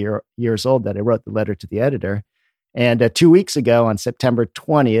 50 years old that I wrote the letter to the editor. And 2 weeks ago, on September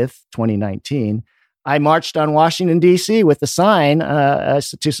 20th, 2019, I marched on Washington, D.C. with a sign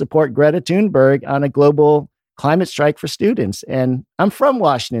to support Greta Thunberg on a global climate strike for students. And I'm from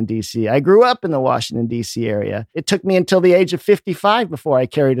Washington, D.C. I grew up in the Washington, D.C. area. It took me until the age of 55 before I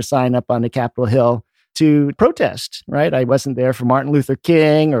carried a sign up on the Capitol Hill to protest, right? I wasn't there for Martin Luther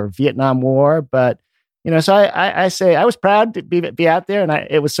King or Vietnam War, but so I say I was proud to be out there, and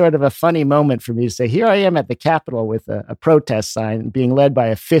it was sort of a funny moment for me to say, here I am at the Capitol with a protest sign being led by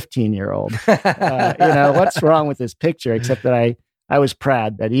a 15-year-old. What's wrong with this picture? Except that I was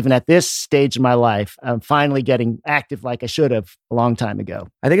proud that even at this stage of my life, I'm finally getting active like I should have a long time ago.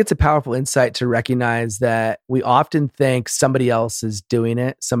 I think it's a powerful insight to recognize that we often think somebody else is doing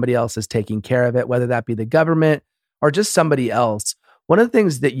it, somebody else is taking care of it, whether that be the government or just somebody else. One of the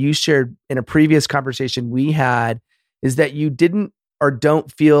things that you shared in a previous conversation we had is that you didn't or don't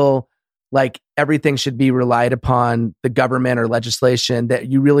feel like everything should be relied upon the government or legislation,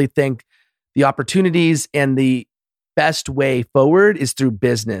 that you really think the opportunities and the best way forward is through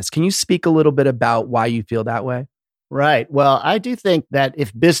business. Can you speak a little bit about why you feel that way? Right. Well, I do think that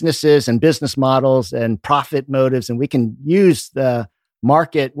if businesses and business models and profit motives, and we can use the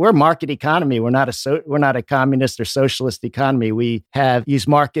market, we're a market economy. We're not a communist or socialist economy. We have used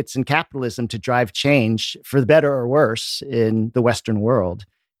markets and capitalism to drive change for the better or worse in the Western world.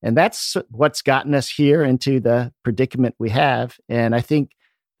 And that's what's gotten us here into the predicament we have. And I think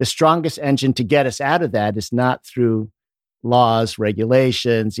the strongest engine to get us out of that is not through laws,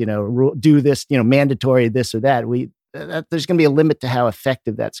 regulations, do this, mandatory this or that. There's going to be a limit to how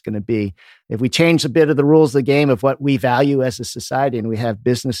effective that's going to be. If we change a bit of the rules of the game of what we value as a society, and we have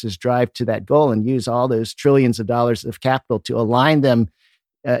businesses drive to that goal and use all those trillions of dollars of capital to align them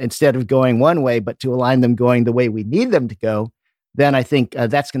instead of going one way, but to align them going the way we need them to go, then I think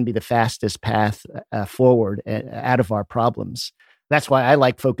that's going to be the fastest path forward out of our problems. That's why I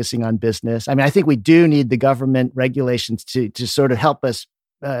like focusing on business. I mean, I think we do need the government regulations to sort of help us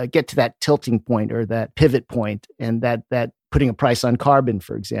get to that tilting point or that pivot point, and that putting a price on carbon,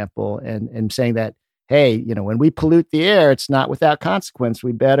 for example, and saying that, hey, when we pollute the air, it's not without consequence.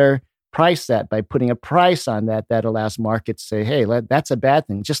 We better price that by putting a price on that allows markets to say, hey, that's a bad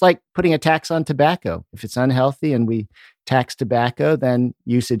thing. Just like putting a tax on tobacco. If it's unhealthy and we tax tobacco, then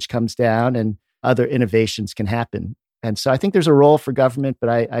usage comes down and other innovations can happen. And so I think there's a role for government, but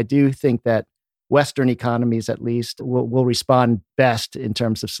I do think that Western economies, at least, will respond best in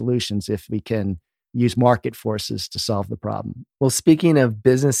terms of solutions if we can use market forces to solve the problem. Well, speaking of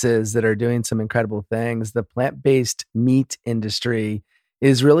businesses that are doing some incredible things, the plant-based meat industry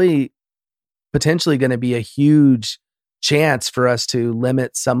is really potentially going to be a huge chance for us to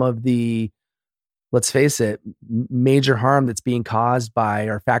limit some of the, let's face it, major harm that's being caused by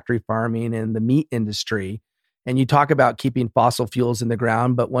our factory farming and the meat industry. And you talk about keeping fossil fuels in the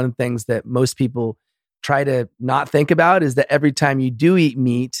ground, but one of the things that most people try to not think about is that every time you do eat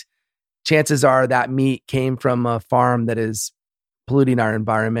meat, chances are that meat came from a farm that is polluting our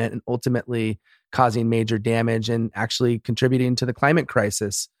environment and ultimately causing major damage and actually contributing to the climate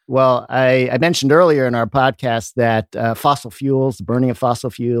crisis. Well, I mentioned earlier in our podcast that fossil fuels, the burning of fossil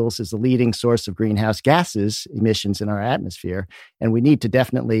fuels, is the leading source of greenhouse gases emissions in our atmosphere. And we need to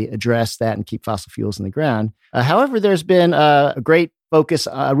definitely address that and keep fossil fuels in the ground. However, there's been a great focus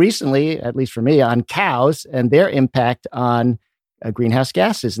recently, at least for me, on cows and their impact on greenhouse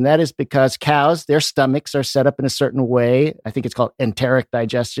gases. And that is because cows, their stomachs are set up in a certain way. I think it's called enteric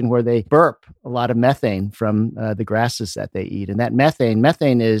digestion, where they burp a lot of methane from the grasses that they eat. And that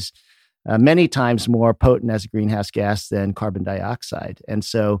methane is many times more potent as a greenhouse gas than carbon dioxide. And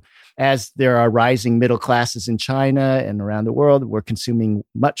so as there are rising middle classes in China and around the world, we're consuming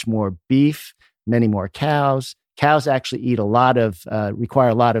much more beef, many more cows. Cows actually require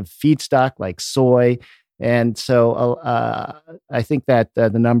a lot of feedstock like soy. And so I think that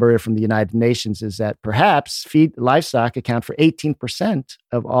the number from the United Nations is that perhaps livestock account for 18%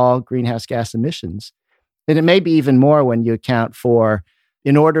 of all greenhouse gas emissions. And it may be even more when you account for,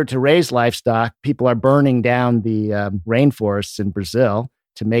 in order to raise livestock, people are burning down the rainforests in Brazil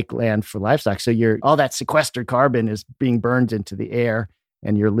to make land for livestock. So all that sequestered carbon is being burned into the air,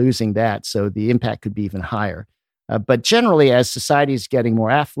 and you're losing that. So the impact could be even higher. But generally, as society is getting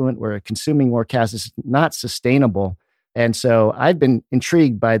more affluent, we're consuming more cows. It's not sustainable. And so I've been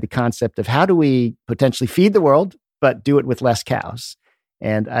intrigued by the concept of how do we potentially feed the world, but do it with less cows.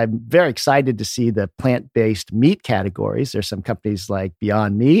 And I'm very excited to see the plant-based meat categories. There's some companies like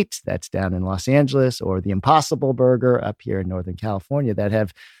Beyond Meat, that's down in Los Angeles, or the Impossible Burger up here in Northern California, that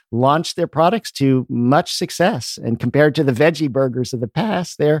have launched their products to much success. And compared to the veggie burgers of the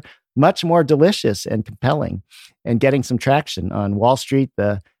past, they're much more delicious and compelling and getting some traction. On Wall Street,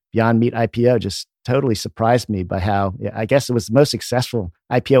 the Beyond Meat IPO just totally surprised me by how, I guess it was the most successful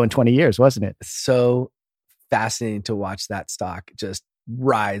IPO in 20 years, wasn't it? So fascinating to watch that stock just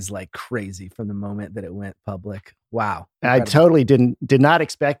rise like crazy from the moment that it went public. Wow. I totally did not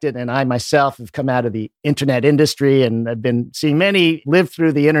expect it. And I myself have come out of the internet industry and I've been seeing many live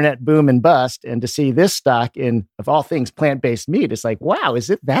through the internet boom and bust. And to see this stock in, of all things, plant-based meat, it's like, wow, is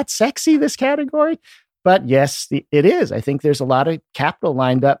it that sexy, this category? But yes, it is. I think there's a lot of capital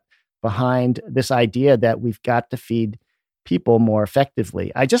lined up behind this idea that we've got to feed people more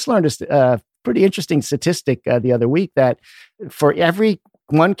effectively. I just learned a pretty interesting statistic the other week that for every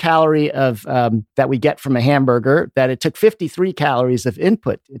 1 calorie of that we get from a hamburger, that it took 53 calories of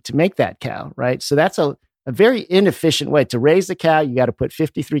input to make that cow, right? So that's a very inefficient way. To raise the cow, you got to put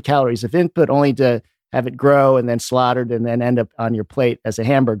 53 calories of input only to have it grow and then slaughtered and then end up on your plate as a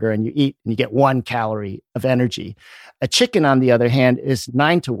hamburger, and you eat and you get 1 calorie of energy. A chicken, on the other hand, is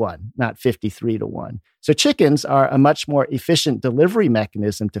 9-1, not 53-1. So chickens are a much more efficient delivery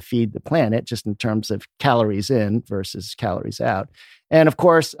mechanism to feed the planet, just in terms of calories in versus calories out. And of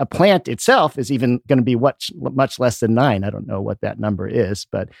course, a plant itself is even going to be much less than 9. I don't know what that number is,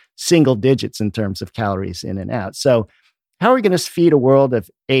 but single digits in terms of calories in and out. So how are we going to feed a world of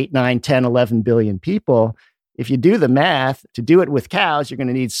 8, 9, 10, 11 billion people? If you do the math, to do it with cows, you're going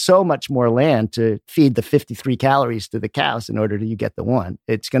to need so much more land to feed the 53 calories to the cows in order to get the 1.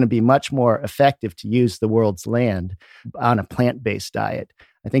 It's going to be much more effective to use the world's land on a plant-based diet.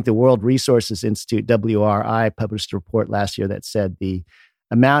 I think the World Resources Institute, WRI, published a report last year that said the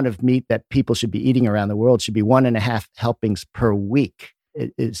amount of meat that people should be eating around the world should be 1.5 helpings per week.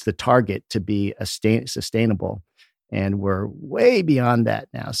 It is the target to be sustainable. And we're way beyond that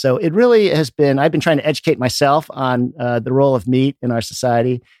now. So it really has been, I've been trying to educate myself on the role of meat in our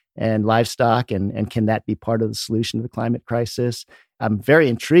society and livestock, and can that be part of the solution to the climate crisis? I'm very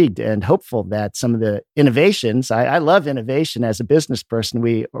intrigued and hopeful that some of the innovations, I love innovation as a business person.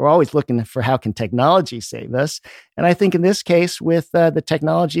 We are always looking for how can technology save us. And I think in this case, with the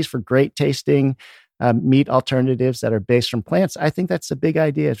technologies for great tasting meat alternatives that are based from plants, I think that's a big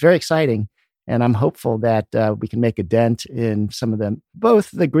idea. It's very exciting. And I'm hopeful that we can make a dent in some of them, both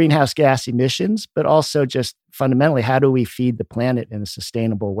the greenhouse gas emissions, but also just fundamentally, how do we feed the planet in a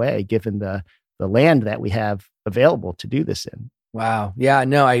sustainable way, given the land that we have available to do this in? Wow. Yeah,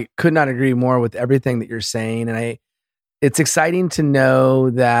 no, I could not agree more with everything that you're saying. And it's exciting to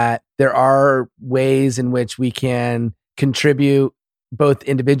know that there are ways in which we can contribute both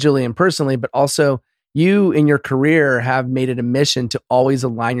individually and personally, but also you in your career have made it a mission to always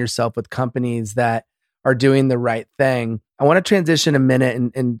align yourself with companies that are doing the right thing. I want to transition a minute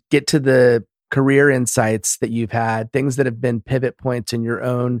and get to the career insights that you've had, things that have been pivot points in your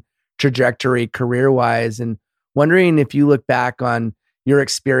own trajectory career-wise, and wondering if you look back on your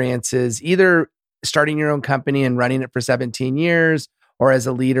experiences, either starting your own company and running it for 17 years, or as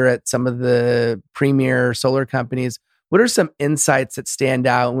a leader at some of the premier solar companies. What are some insights that stand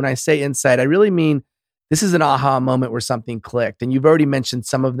out? When I say insight, I really mean this is an aha moment where something clicked. And you've already mentioned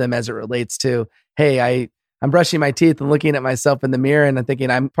some of them as it relates to, hey, I'm brushing my teeth and looking at myself in the mirror and I'm thinking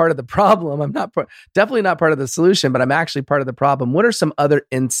I'm part of the problem. I'm definitely not part of the solution, but I'm actually part of the problem. What are some other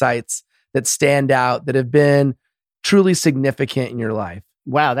insights that stand out that have been truly significant in your life?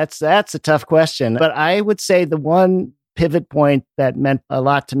 Wow, that's a tough question. But I would say the one pivot point that meant a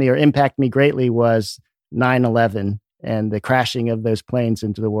lot to me or impacted me greatly was 9/11 and the crashing of those planes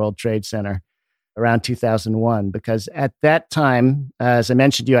into the World Trade Center around 2001, because at that time, as I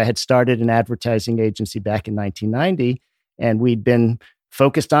mentioned to you, I had started an advertising agency back in 1990, and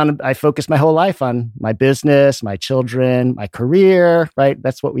I focused my whole life on my business, my children, my career, right?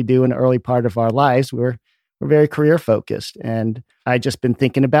 That's what we do in the early part of our lives. We're very career focused. And I just been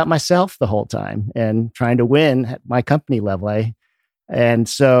thinking about myself the whole time and trying to win at my company level. And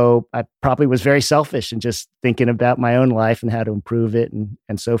so I probably was very selfish and just thinking about my own life and how to improve it and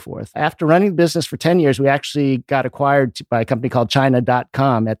so forth. After running the business for 10 years, we actually got acquired by a company called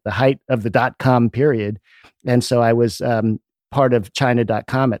China.com at the height of the .com period. And so I was part of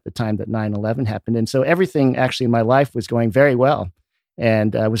China.com at the time that 9/11 happened. And so everything actually in my life was going very well.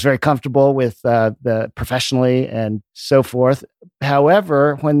 And I was very comfortable with the professionally and so forth.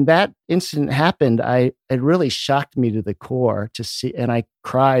 However, when that incident happened, it really shocked me to the core to see, and I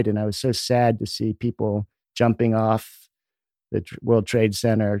cried, and I was so sad to see people jumping off the World Trade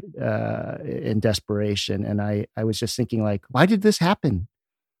Center in desperation. And I was just thinking, like, why did this happen?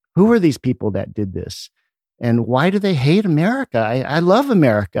 Who are these people that did this? And why do they hate America? I love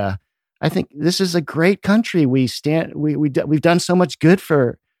America. I think this is a great country. We've done so much good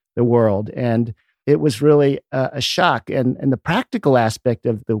for the world, and it was really a shock. And the practical aspect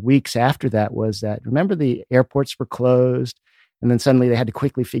of the weeks after that was that, remember, the airports were closed, and then suddenly they had to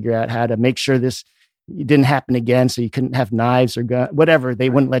quickly figure out how to make sure this it didn't happen again, so you couldn't have knives or gun, whatever they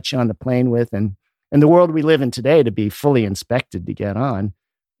wouldn't let you on the plane with. And the world we live in today, to be fully inspected to get on,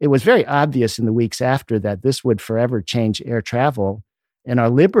 it was very obvious in the weeks after that this would forever change air travel and our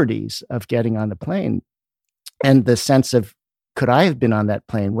liberties of getting on the plane. And the sense of, could I have been on that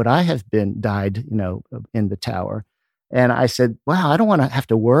plane? Would I have died, in the tower? And I said, wow, I don't want to have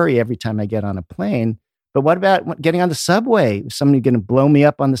to worry every time I get on a plane. But what about getting on the subway? Is somebody going to blow me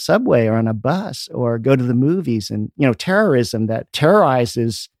up on the subway or on a bus or go to the movies? And, terrorism that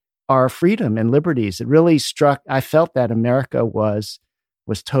terrorizes our freedom and liberties. It really I felt that America was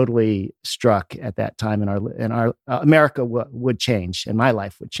totally struck at that time, and our America would change, and my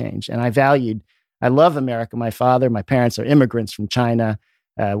life would change. And I love America. My parents are immigrants from China.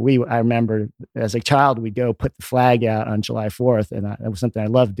 I remember as a child, we'd go put the flag out on July 4th. And that was something I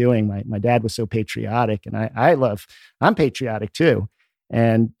loved doing. My dad was so patriotic, and I'm patriotic too.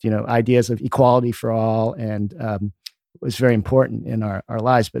 And, ideas of equality for all and was very important in our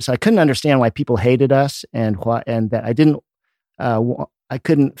lives. But so I couldn't understand why people hated us and that I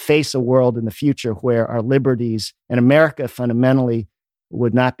couldn't face a world in the future where our liberties and America fundamentally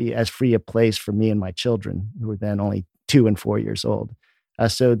would not be as free a place for me and my children, who were then only 2 and 4 years old.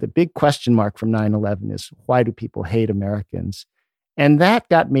 So the big question mark from 9/11 is, why do people hate Americans? And that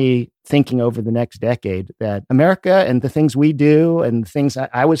got me thinking over the next decade that America and the things we do and the things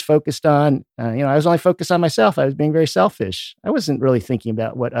I was focused on, I was only focused on myself. I was being very selfish. I wasn't really thinking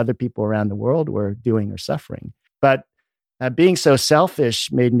about what other people around the world were doing or suffering. But being so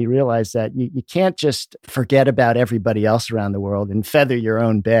selfish made me realize that you can't just forget about everybody else around the world and feather your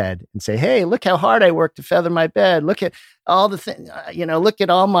own bed and say, hey, look how hard I worked to feather my bed. Look at all the things, look at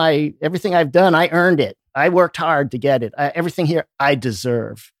everything I've done. I earned it. I worked hard to get it. Everything here I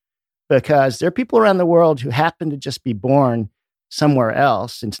deserve. Because there are people around the world who happen to just be born somewhere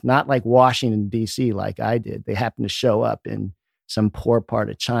else. It's not like Washington, D.C. like I did. They happen to show up in some poor part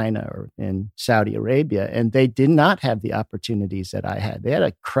of China or in Saudi Arabia, and they did not have the opportunities that I had. They had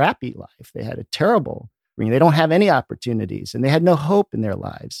a crappy life. They had a terrible, they don't have any opportunities, and they had no hope in their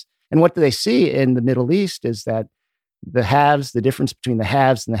lives. And what do they see in the Middle East is that the haves, the difference between the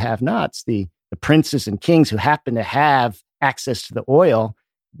haves and the have-nots, the princes and kings who happen to have access to the oil,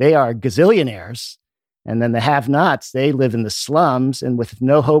 they are gazillionaires. And then the have-nots, they live in the slums and with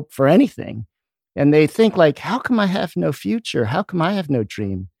no hope for anything. And they think like, how come I have no future? How come I have no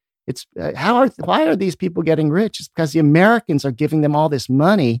dream? It's why are these people getting rich? It's because the Americans are giving them all this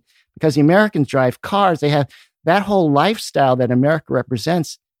money, because the Americans drive cars. They have that whole lifestyle that America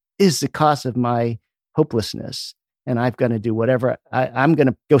represents is the cause of my hopelessness. And I'm going to do whatever. I'm going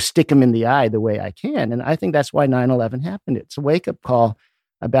to go stick them in the eye the way I can. And I think that's why 9/11 happened. It's a wake-up call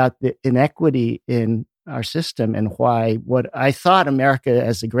about the inequity in our system and why what I thought America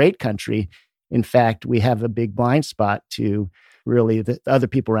as a great country, in fact, we have a big blind spot to really the other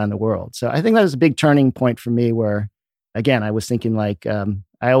people around the world. So I think that was a big turning point for me where, again, I was thinking like,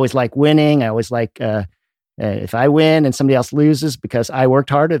 I always like winning. I always like, if I win and somebody else loses because I worked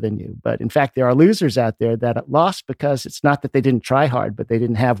harder than you. But in fact, there are losers out there that lost because it's not that they didn't try hard, but they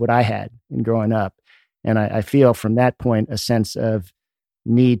didn't have what I had in growing up. And I feel from that point a sense of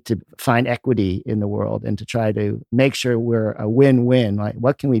need to find equity in the world and to try to make sure we're a win-win. Like,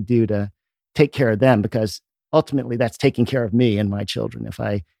 what can we do to take care of them? Because ultimately that's taking care of me and my children. If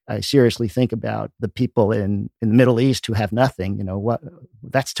I seriously think about the people in the Middle East who have nothing,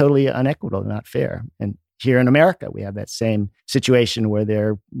 that's totally unequitable, not fair. And here in America, we have that same situation where there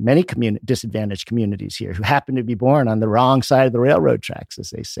are many disadvantaged communities here who happen to be born on the wrong side of the railroad tracks,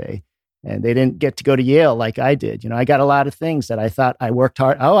 as they say. And they didn't get to go to Yale like I did. I got a lot of things that I thought I worked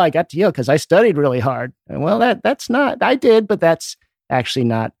hard. Oh, I got to Yale because I studied really hard. And well, that's not, I did, but that's actually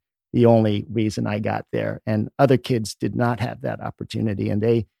not the only reason I got there. And other kids did not have that opportunity, and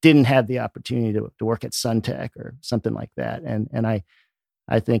they didn't have the opportunity to work at Suntech or something like that. And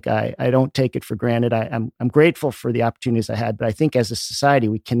I think I don't take it for granted. I'm grateful for the opportunities I had, but I think as a society,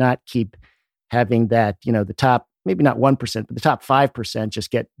 we cannot keep having that, the top, maybe not 1%, but the top 5% just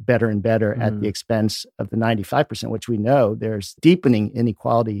get better and better at the expense of the 95%, which we know there's deepening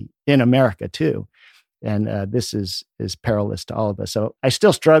inequality in America too. And this is perilous to all of us. So I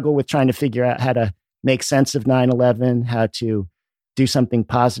still struggle with trying to figure out how to make sense of 9/11, how to do something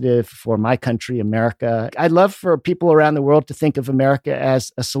positive for my country, America. I'd love for people around the world to think of America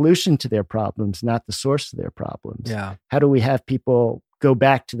as a solution to their problems, not the source of their problems. Yeah. How do we have people go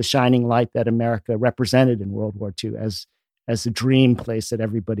back to the shining light that America represented in World War II as a dream place that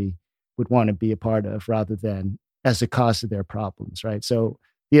everybody would want to be a part of, rather than as a cause of their problems, right? So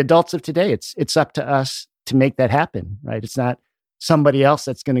the adults of today, it's up to us to make that happen, right? It's not somebody else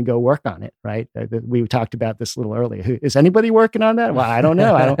that's going to go work on it, right? We talked about this a little earlier. Is anybody working on that? Well, I don't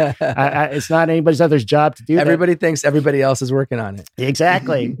know. It's not anybody's other's job to do that. Everybody thinks everybody else is working on it.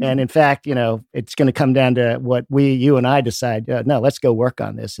 Exactly. And in fact, it's going to come down to what you and I decide, no, let's go work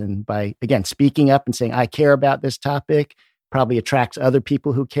on this. And by, again, speaking up and saying, I care about this topic, probably attracts other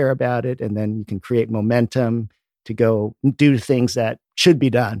people who care about it. And then you can create momentum to go do things that should be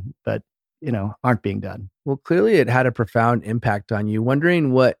done, but aren't being done. Well, clearly it had a profound impact on you.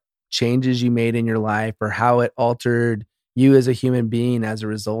 Wondering what changes you made in your life or how it altered you as a human being as a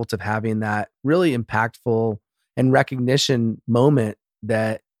result of having that really impactful and recognition moment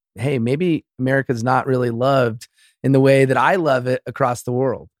that, hey, maybe America's not really loved in the way that I love it across the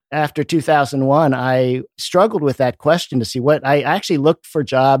world. After 2001, I struggled with that question to see I actually looked for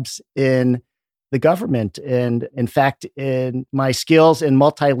jobs in the government. And in fact, in my skills in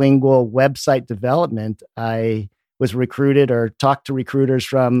multilingual website development, I was recruited or talked to recruiters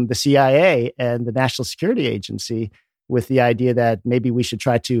from the CIA and the National Security Agency with the idea that maybe we should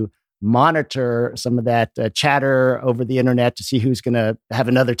try to monitor some of that chatter over the internet to see who's going to have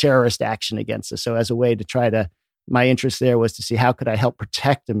another terrorist action against us. So as a way to my interest there was to see how could I help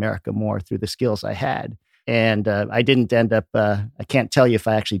protect America more through the skills I had. And I didn't end up, I can't tell you if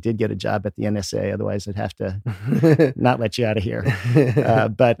I actually did get a job at the NSA. Otherwise, I'd have to not let you out of here.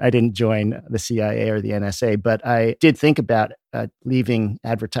 But I didn't join the CIA or the NSA. But I did think about leaving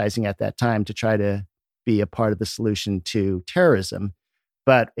advertising at that time to try to be a part of the solution to terrorism.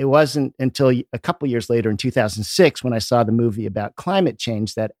 But it wasn't until a couple years later in 2006 when I saw the movie about climate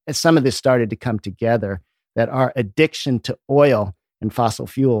change that some of this started to come together, that our addiction to oil and fossil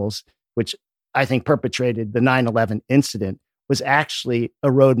fuels, which I think perpetrated the 9/11 incident, was actually a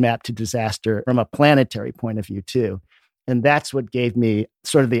roadmap to disaster from a planetary point of view too. And that's what gave me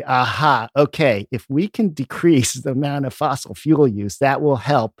sort of the aha, okay, if we can decrease the amount of fossil fuel use, that will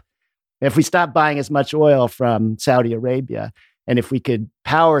help. If we stop buying as much oil from Saudi Arabia, and if we could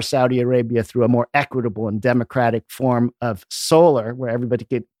power Saudi Arabia through a more equitable and democratic form of solar, where everybody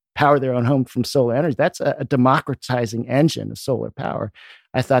could power their own home from solar energy, that's a democratizing engine of solar power.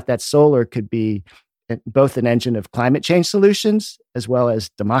 I thought that solar could be both an engine of climate change solutions as well as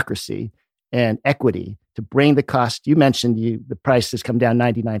democracy and equity to bring the cost. You mentioned the price has come down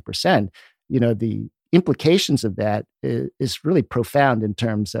 99%. The implications of that is really profound in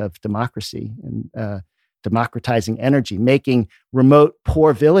terms of democracy and democratizing energy, making remote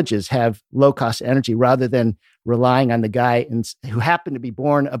poor villages have low-cost energy rather than relying on the guy who happened to be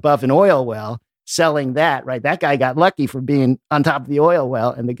born above an oil well selling that, right? That guy got lucky for being on top of the oil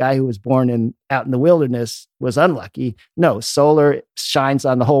well, and the guy who was born out in the wilderness was unlucky. No, solar shines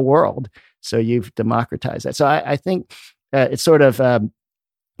on the whole world. So you've democratized that. So I think it's sort of,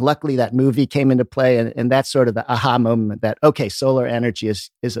 luckily that movie came into play, and that's sort of the aha moment that, okay, solar energy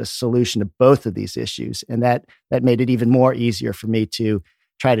is a solution to both of these issues. And that made it even more easier for me to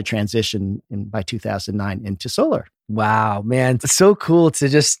try to transition by 2009 into solar. Wow, man. It's so cool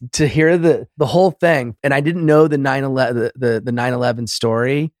to hear the whole thing. And I didn't know the 9/11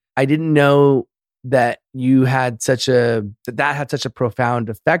 story. I didn't know that you had that had such a profound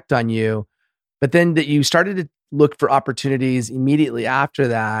effect on you. But then that you started to look for opportunities immediately after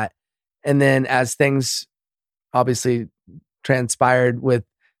that. And then as things obviously transpired with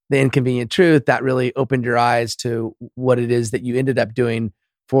The Inconvenient Truth, that really opened your eyes to what it is that you ended up doing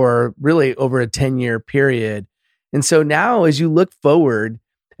for really over a 10-year period. And so now as you look forward,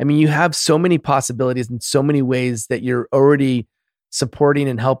 I mean, you have so many possibilities and so many ways that you're already supporting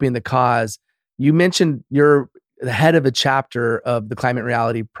and helping the cause. You mentioned you're the head of a chapter of the Climate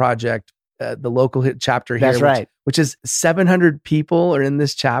Reality Project, the local chapter here. That's right. Which is 700 people are in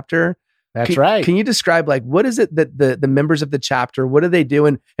this chapter. That's right. Can you describe what is it that the members of the chapter, what do they do?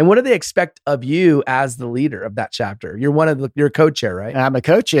 And what do they expect of you as the leader of that chapter? You're co-chair, right? I'm a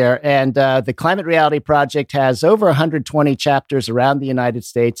co-chair. And the Climate Reality Project has over 120 chapters around the United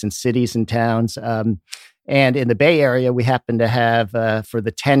States in cities and towns. And in the Bay Area, we happen to have, for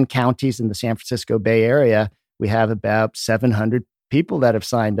the 10 counties in the San Francisco Bay Area, we have about 700 people that have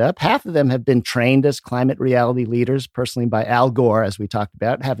signed up. Half of them have been trained as climate reality leaders, personally by Al Gore, as we talked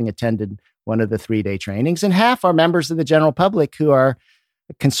about, having attended one of the 3-day trainings. And half are members of the general public who are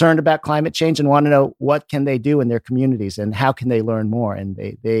concerned about climate change and want to know what can they do in their communities and how can they learn more. And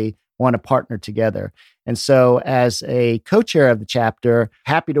they want to partner together. And so as a co-chair of the chapter,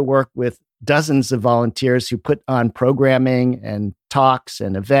 happy to work with dozens of volunteers who put on programming and talks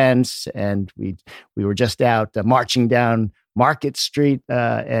and events. And we were just out marching down Market Street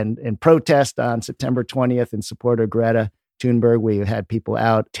and protest on September 20th in support of Greta Thunberg. We had people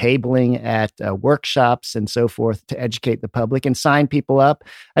out tabling at workshops and so forth to educate the public and sign people up.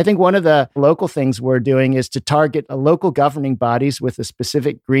 I think one of the local things we're doing is to target local governing bodies with a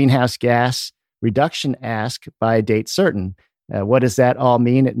specific greenhouse gas reduction ask by a date certain. What does that all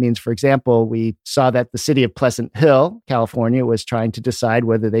mean? It means, for example, we saw that the city of Pleasant Hill, California, was trying to decide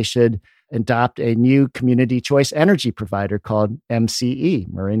whether they should adopt a new community choice energy provider called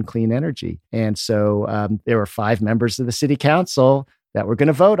MCE, Marin Clean Energy. And so there were 5 members of the city council that were going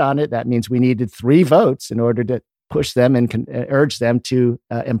to vote on it. That means we needed 3 votes in order to push them and urge them to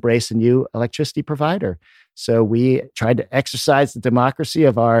embrace a new electricity provider. So we tried to exercise the democracy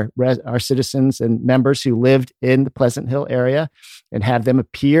of our citizens and members who lived in the Pleasant Hill area and have them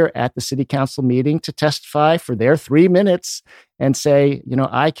appear at the city council meeting to testify for their 3 minutes and say,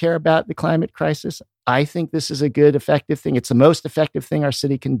 I care about the climate crisis. I think this is a good, effective thing. It's the most effective thing our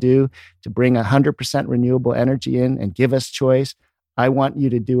city can do to bring 100% renewable energy in and give us choice. I want you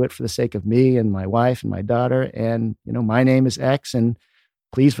to do it for the sake of me and my wife and my daughter. And, my name is X, and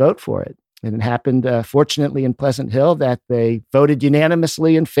please vote for it. And it happened, fortunately, in Pleasant Hill that they voted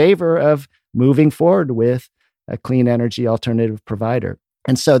unanimously in favor of moving forward with a clean energy alternative provider.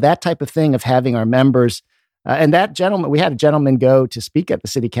 And so that type of thing of having our members, and that gentleman, we had a gentleman go to speak at the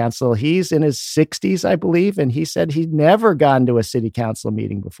city council. He's in his 60s, I believe, and he said he'd never gone to a city council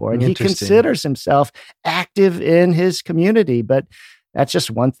meeting before. And he considers himself active in his community, but that's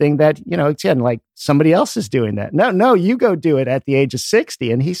just one thing that, again, like somebody else is doing that. No, you go do it at the age of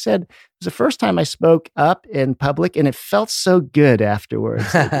 60. And he said, it was the first time I spoke up in public and it felt so good afterwards.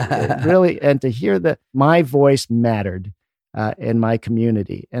 It really, and to hear that my voice mattered in my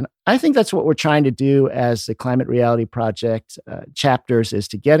community. And I think that's what we're trying to do as the Climate Reality Project chapters, is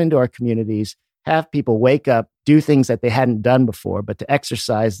to get into our communities, have people wake up, do things that they hadn't done before, but to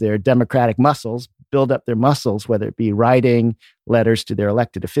exercise their democratic muscles, build up their muscles, whether it be writing letters to their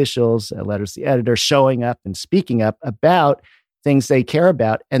elected officials, letters to the editor, showing up and speaking up about things they care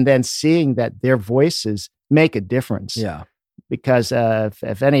about, and then seeing that their voices make a difference. Yeah. Because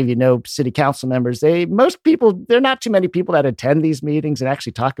if any of you know city council members, there are not too many people that attend these meetings and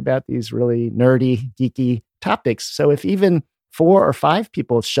actually talk about these really nerdy, geeky topics. So if even 4 or 5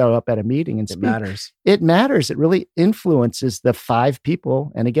 people show up at a meeting and speak, it matters. It really influences the 5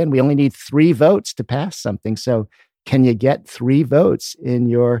 people. And again, we only need 3 votes to pass something. So can you get 3 votes in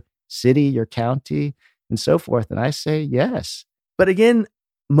your city, your county, and so forth? And I say yes. But again,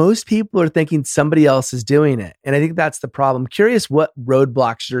 most people are thinking somebody else is doing it. And I think that's the problem. Curious what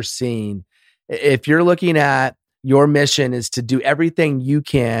roadblocks you're seeing. If you're looking at your mission is to do everything you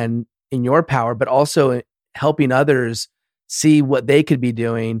can in your power, but also helping others see what they could be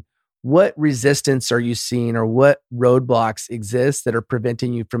doing, what resistance are you seeing, or what roadblocks exist that are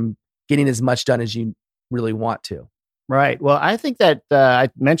preventing you from getting as much done as you really want to? Right. Well, I think that I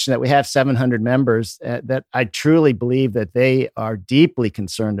mentioned that we have 700 members that I truly believe that they are deeply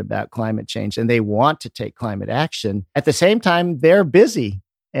concerned about climate change and they want to take climate action. At the same time, they're busy.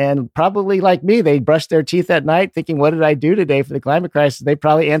 And probably like me, they brush their teeth at night thinking, what did I do today for the climate crisis? They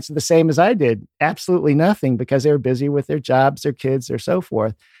probably answered the same as I did. Absolutely nothing, because they were busy with their jobs, their kids, or so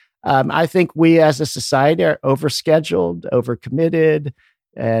forth. I think we as a society are overscheduled, overcommitted,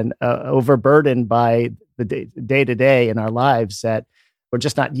 and overburdened by the day-to-day in our lives, that we're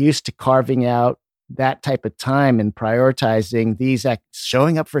just not used to carving out that type of time and prioritizing these,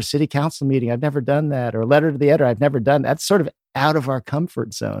 showing up for a city council meeting. I've never done that. Or a letter to the editor. I've never done that. That's sort of out of our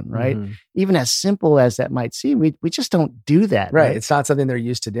comfort zone, right? Mm-hmm. Even as simple as that might seem, we just don't do that. Right. It's not something they're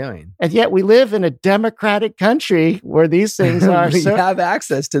used to doing. And yet we live in a democratic country where these things are we have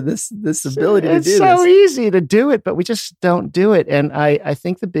access to this ability to do this. It's so easy to do it, but we just don't do it. And I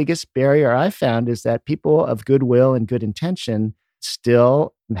think the biggest barrier I found is that people of goodwill and good intention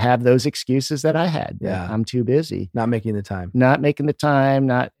still have those excuses that I had. Yeah. I'm too busy. Not making the time,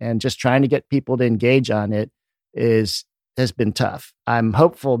 and just trying to get people to engage on it has been tough. I'm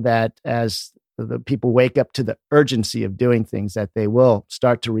hopeful that as the people wake up to the urgency of doing things, that they will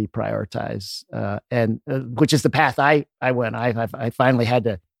start to reprioritize, and which is the path I went. I finally had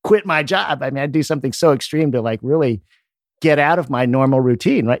to quit my job. I mean, I'd do something so extreme to really get out of my normal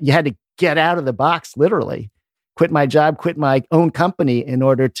routine, right? You had to get out of the box, literally. Quit my job, quit my own company in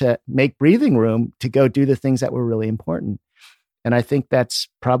order to make breathing room to go do the things that were really important. And I think that's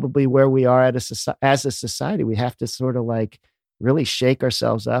probably where we are as a society. We have to sort of really shake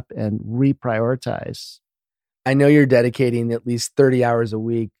ourselves up and reprioritize. I know you're dedicating at least 30 hours a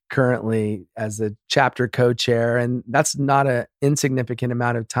week currently as a chapter co-chair, and that's not an insignificant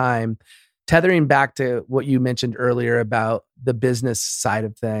amount of time. Tethering back to what you mentioned earlier about the business side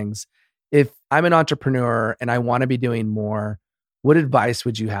of things, if I'm an entrepreneur and I want to be doing more, what advice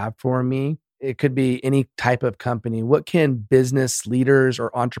would you have for me? It could be any type of company. What can business leaders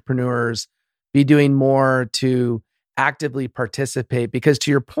or entrepreneurs be doing more to actively participate? Because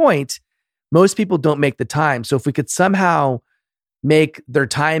to your point, most people don't make the time. So if we could somehow make their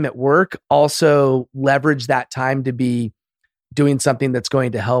time at work also leverage that time to be doing something that's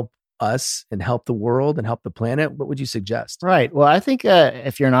going to help us and help the world and help the planet, what would you suggest? Right. Well, I think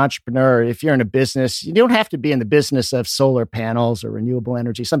if you're an entrepreneur, if you're in a business, you don't have to be in the business of solar panels or renewable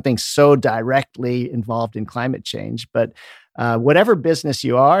energy, something so directly involved in climate change. But whatever business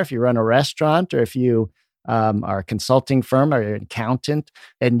you are, if you run a restaurant or if you are a consulting firm or you're an accountant,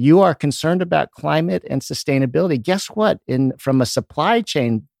 and you are concerned about climate and sustainability, guess what? From a supply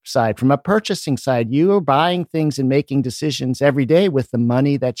chain side, from a purchasing side, you are buying things and making decisions every day with the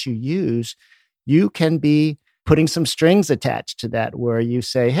money that you use. You can be putting some strings attached to that where you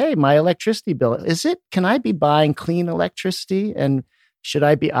say, hey, my electricity bill, can I be buying clean electricity? And should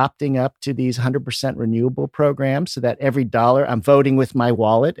I be opting up to these 100% renewable programs so that every dollar I'm voting with my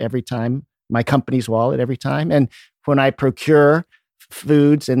wallet every time, my company's wallet every time? And when I procure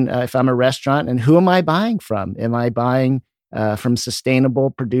foods and if I'm a restaurant, and who am I buying from? Am I buying from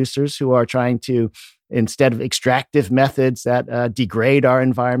sustainable producers who are trying to, instead of extractive methods that degrade our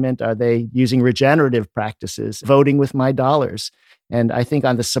environment, are they using regenerative practices, voting with my dollars? And I think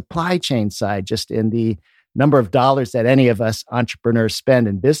on the supply chain side, just in the number of dollars that any of us entrepreneurs spend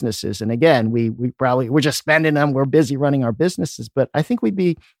in businesses, and again, we're just spending them, we're busy running our businesses, but I think we'd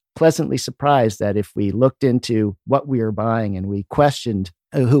be pleasantly surprised that if we looked into what we were buying and we questioned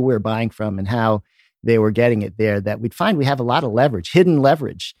who we're buying from and how they were getting it there, that we'd find we have a lot of leverage, hidden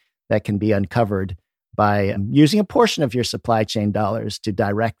leverage that can be uncovered by using a portion of your supply chain dollars to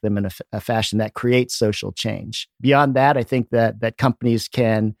direct them in a fashion that creates social change. Beyond that, I think that companies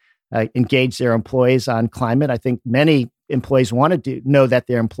can engage their employees on climate. I think many employees want to know that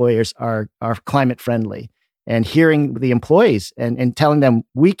their employers are climate friendly, and hearing the employees and telling them,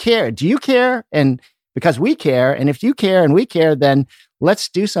 we care. Do you care? And because we care, and if you care and we care, then let's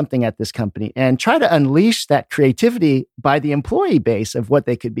do something at this company and try to unleash that creativity by the employee base of what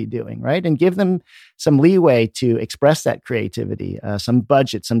they could be doing, right? And give them some leeway to express that creativity, some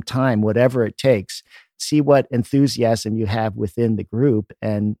budget, some time, whatever it takes. See what enthusiasm you have within the group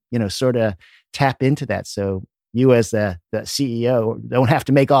and, sort of tap into that. So you as the CEO don't have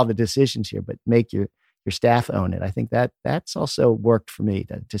to make all the decisions here, but make your staff own it. I think that's also worked for me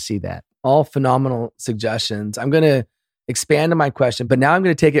to see that. All phenomenal suggestions. I'm going to expand on my question, but now I'm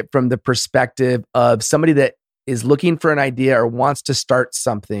going to take it from the perspective of somebody that is looking for an idea or wants to start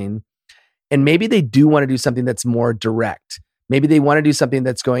something. And maybe they do want to do something that's more direct. Maybe they want to do something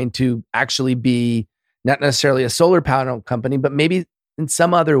that's going to actually be not necessarily a solar panel company, but maybe in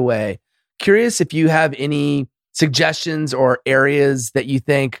some other way. Curious if you have any suggestions or areas that you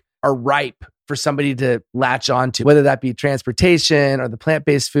think are ripe for somebody to latch onto, whether that be transportation or the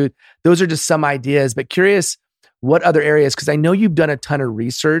plant-based food. Those are just some ideas, but curious what other areas, because I know you've done a ton of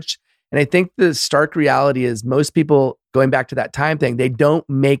research. And I think the stark reality is most people, going back to that time thing, they don't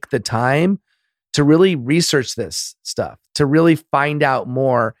make the time to really research this stuff, to really find out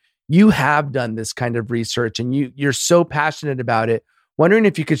more. You have done this kind of research and you're so passionate about it. Wondering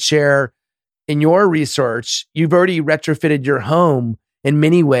if you could share in your research, you've already retrofitted your home in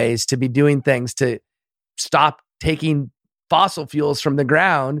many ways to be doing things to stop taking fossil fuels from the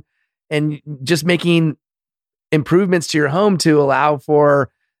ground and just making improvements to your home to allow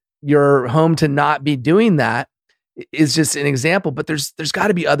for your home to not be doing that is just an example, but there's got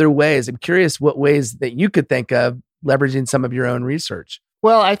to be other ways. I'm curious what ways that you could think of leveraging some of your own research.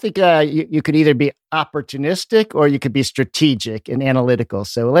 Well, I think you could either be opportunistic or you could be strategic and analytical.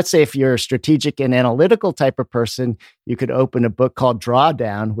 So let's say if you're a strategic and analytical type of person, you could open a book called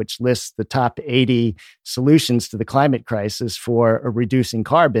Drawdown, which lists the top 80 solutions to the climate crisis for reducing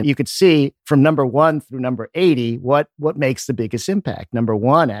carbon. You could see from number 1 through number 80 what makes the biggest impact. Number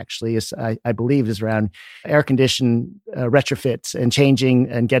 1 actually is, I believe, is around air condition retrofits and changing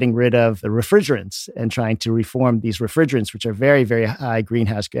and getting rid of the refrigerants and trying to reform these refrigerants, which are very, very high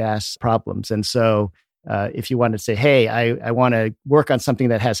greenhouse gas problems. And so if you want to say, hey, I want to work on something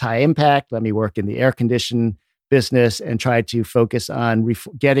that has high impact, let me work in the air condition business and try to focus on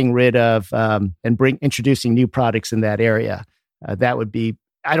getting rid of and introducing new products in that area. That would be,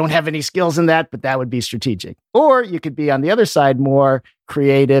 I don't have any skills in that, but that would be strategic. Or you could be on the other side, more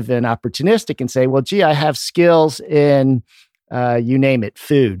creative and opportunistic and say, well, gee, I have skills in, you name it,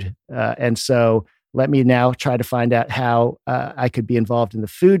 food. And so let me now try to find out how I could be involved in the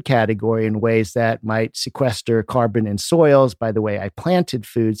food category in ways that might sequester carbon in soils by the way I planted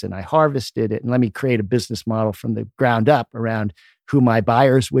foods and I harvested it. And let me create a business model from the ground up around who my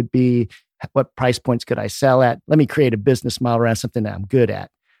buyers would be, what price points could I sell at. Let me create a business model around something that I'm good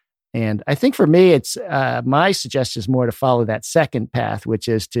at. And I think for me, it's my suggestion is more to follow that second path, which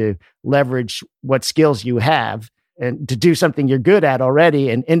is to leverage what skills you have and to do something you're good at already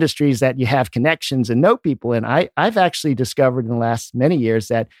in industries that you have connections and know people in. I've actually discovered in the last many years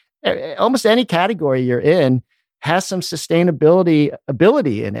that almost any category you're in has some sustainability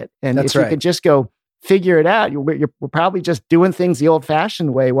ability in it. And if you could just go figure it out, we're probably just doing things the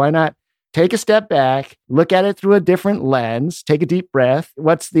old-fashioned way. Why not take a step back, look at it through a different lens, take a deep breath.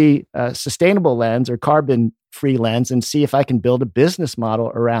 What's the sustainable lens or carbon-free lens, and see if I can build a business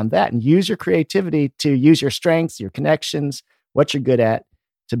model around that and use your creativity to use your strengths, your connections, what you're good at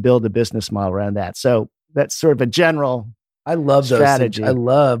to build a business model around that. So that's sort of a general strategy. I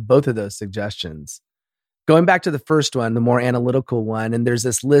love both of those suggestions. Going back to the first one, the more analytical one, and there's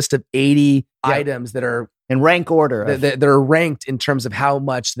this list of 80 items that are in rank order. They're ranked in terms of how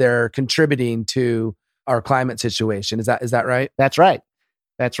much they're contributing to our climate situation. Is that right? That's right.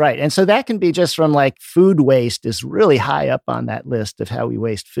 That's right. And so that can be just from like food waste is really high up on that list of how we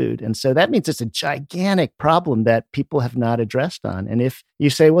waste food. And so that means it's a gigantic problem that people have not addressed on. And if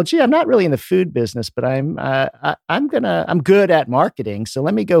you say, well, gee, I'm not really in the food business, but I'm good at marketing. So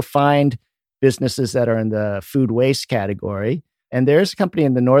let me go find businesses that are in the food waste category. And there's a company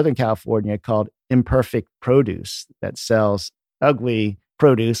in the Northern California called Imperfect Produce that sells ugly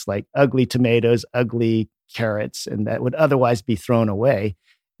produce like ugly tomatoes, ugly carrots, and that would otherwise be thrown away.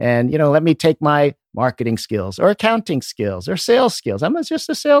 And, let me take my marketing skills or accounting skills or sales skills. I'm just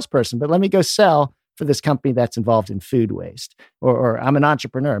a salesperson, but let me go sell for this company that's involved in food waste. Or I'm an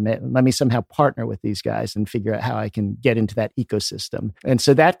entrepreneur. Let me somehow partner with these guys and figure out how I can get into that ecosystem. And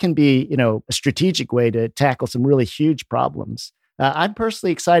so that can be, a strategic way to tackle some really huge problems. I'm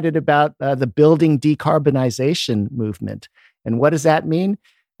personally excited about the building decarbonization movement. And what does that mean?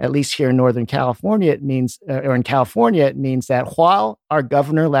 At least here in Northern California, it means that while our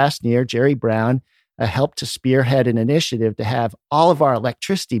governor last year, Jerry Brown, helped to spearhead an initiative to have all of our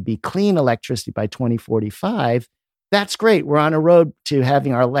electricity be clean electricity by 2045, that's great. We're on a road to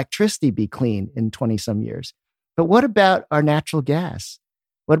having our electricity be clean in 20-some years. But what about our natural gas?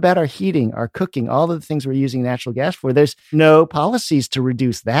 What about our heating, our cooking, all of the things we're using natural gas for? There's no policies to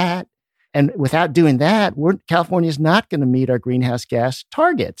reduce that. And without doing that, California is not going to meet our greenhouse gas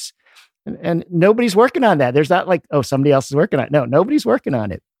targets. And nobody's working on that. There's not like, oh, somebody else is working on it. No, nobody's working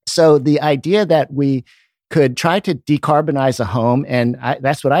on it. So the idea that we could try to decarbonize a home, and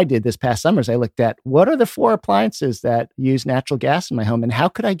that's what I did this past summer, is I looked at what are the 4 appliances that use natural gas in my home and how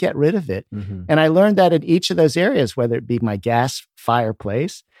could I get rid of it? Mm-hmm. And I learned that in each of those areas, whether it be my gas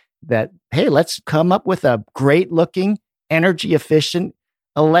fireplace, that, hey, let's come up with a great looking, energy efficient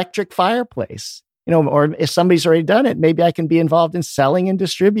electric fireplace. Or if somebody's already done it, maybe I can be involved in selling and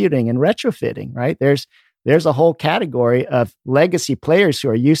distributing and retrofitting, right? There's a whole category of legacy players who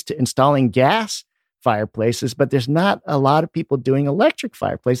are used to installing gas fireplaces, but there's not a lot of people doing electric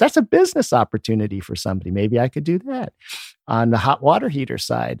fireplaces. That's a business opportunity for somebody. Maybe I could do that. On the hot water heater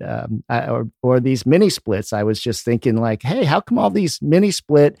side, or these mini splits, I was just thinking like, hey, how come all these mini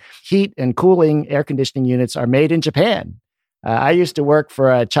split heat and cooling air conditioning units are made in Japan? I used to work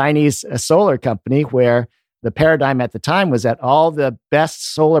for a Chinese solar company where the paradigm at the time was that all the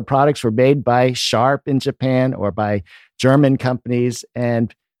best solar products were made by Sharp in Japan or by German companies.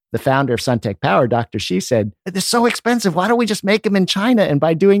 And the founder of Suntech Power, Dr. Shi, said, they're so expensive. Why don't we just make them in China? And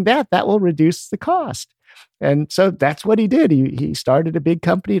by doing that, that will reduce the cost. And so that's what he did. He started a big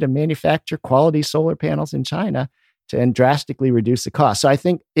company to manufacture quality solar panels in China and drastically reduce the cost. So I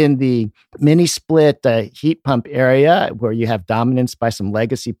think in the mini split heat pump area, where you have dominance by some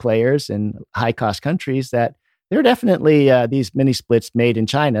legacy players in high cost countries, that there are definitely these mini splits made in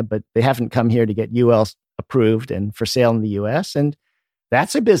China, but they haven't come here to get UL approved and for sale in the US. And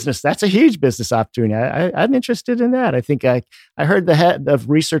that's a huge business opportunity. I'm interested in that. I think I heard the head of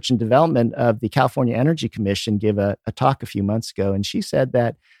research and development of the California Energy Commission give a talk a few months ago, and she said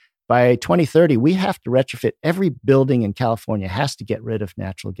that by 2030, we have to retrofit every building in California has to get rid of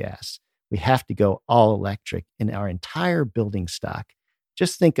natural gas. We have to go all electric in our entire building stock.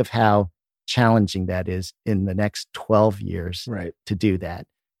 Just think of how challenging that is in the next 12 years to do that.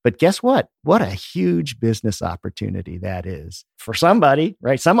 But guess what? What a huge business opportunity that is for somebody,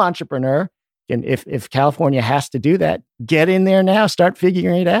 right? Some entrepreneur. And if California has to do that, get in there now, start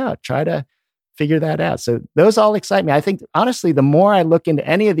figuring it out. Try to figure that out. So those all excite me. I think, honestly, the more I look into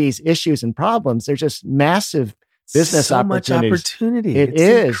any of these issues and problems, they're just massive business so opportunities. Much opportunity.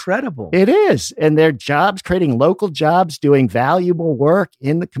 It's incredible. It is. And they're jobs, creating local jobs, doing valuable work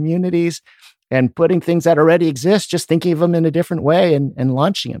in the communities and putting things that already exist, just thinking of them in a different way and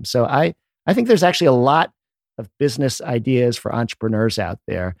launching them. So I think there's actually a lot of business ideas for entrepreneurs out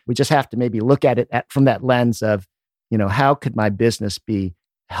there. We just have to maybe look at it from that lens of, how could my business be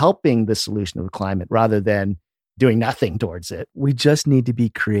helping the solution of the climate rather than doing nothing towards it? We just need to be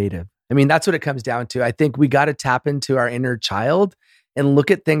creative. I mean, that's what it comes down to. I think we got to tap into our inner child and look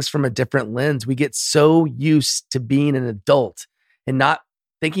at things from a different lens. We get so used to being an adult and not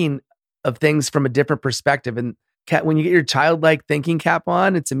thinking of things from a different perspective. And when you get your childlike thinking cap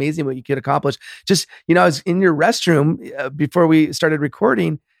on, it's amazing what you could accomplish. Just, I was in your restroom before we started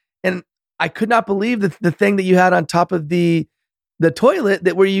recording, and I could not believe the thing that you had on top of the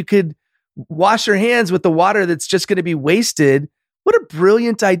toilet where you could wash your hands with the water that's just going to be wasted. What a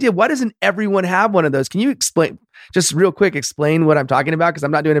brilliant idea. Why doesn't everyone have one of those? Can you explain what I'm talking about? Because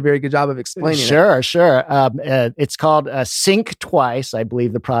I'm not doing a very good job of explaining it. Sure. It's called Sink Twice, I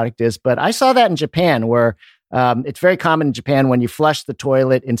believe the product is. But I saw that in Japan where it's very common in Japan when you flush the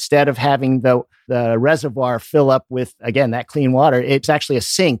toilet, instead of having the reservoir fill up with, again, that clean water, it's actually a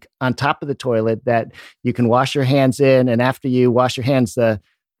sink on top of the toilet that you can wash your hands in. And after you wash your hands, the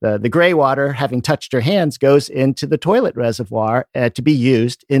gray water, having touched your hands, goes into the toilet reservoir to be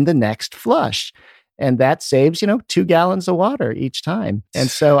used in the next flush. And that saves, 2 gallons of water each time. And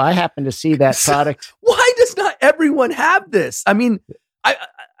so I happen to see that product. Why does not everyone have this? I mean,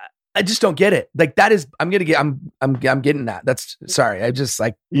 I just don't get it. Like that is, I'm getting that. That's sorry. I just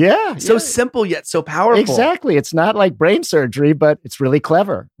like, simple yet so powerful. Exactly. It's not like brain surgery, but it's really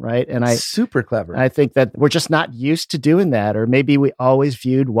clever. Right. And super clever. I think that we're just not used to doing that. Or maybe we always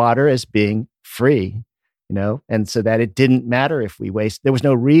viewed water as being free, and so that it didn't matter if we waste. There was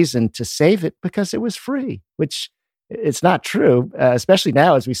no reason to save it because it was free, which it's not true, especially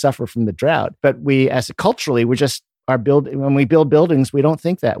now as we suffer from the drought. But culturally, we're just, when we build buildings, we don't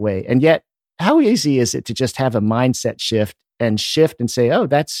think that way. And yet, how easy is it to just have a mindset shift and say, oh,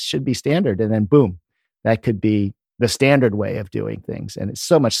 that should be standard. And then boom, that could be the standard way of doing things. And it's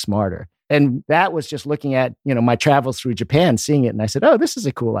so much smarter. And that was just looking at, my travels through Japan, seeing it. And I said, oh, this is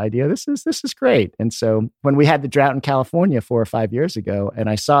a cool idea. This is great. And so when we had the drought in California 4 or 5 years ago, and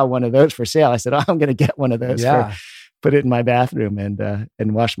I saw one of those for sale, I said, oh, I'm going to get one of those, put it in my bathroom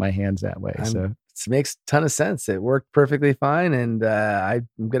and wash my hands that way. It makes a ton of sense. It worked perfectly fine. And I'm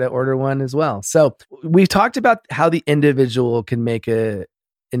going to order one as well. So we talked about how the individual can make an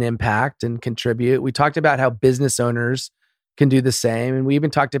impact and contribute. We talked about how business owners can do the same. And we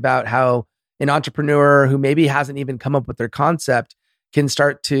even talked about how an entrepreneur who maybe hasn't even come up with their concept can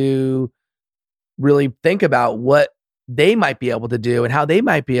start to really think about what they might be able to do and how they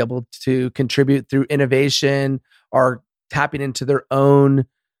might be able to contribute through innovation or tapping into their own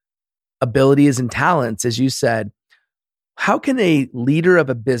abilities and talents. As you said, how can a leader of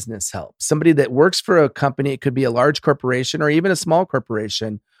a business help? Somebody that works for a company, it could be a large corporation or even a small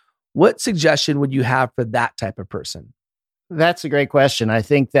corporation. What suggestion would you have for that type of person? That's a great question. I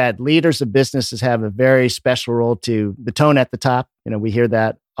think that leaders of businesses have a very special role to the tone at the top. We hear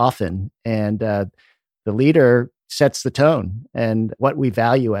that often. And the leader sets the tone and what we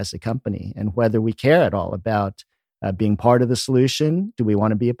value as a company and whether we care at all about being part of the solution. Do we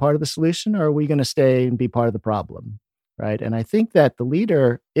want to be a part of the solution, or are we going to stay and be part of the problem? Right. And I think that the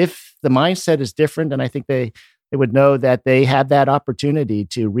leader, if the mindset is different, and I think they would know that they have that opportunity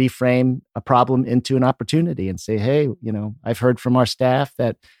to reframe a problem into an opportunity and say, hey, I've heard from our staff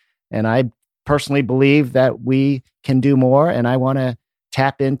that, and I personally believe that we can do more. And I want to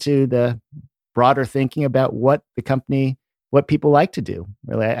tap into the broader thinking about what people like to do.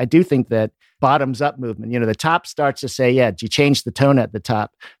 Really, I do think that bottoms up movement, the top starts to say, you change the tone at the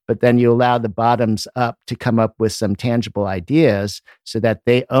top, but then you allow the bottoms up to come up with some tangible ideas so that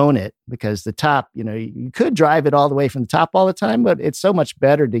they own it, because the top, you could drive it all the way from the top all the time, but it's so much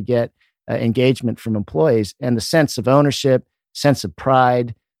better to get engagement from employees and the sense of ownership, sense of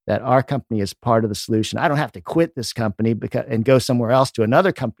pride that our company is part of the solution. I don't have to quit this company and go somewhere else to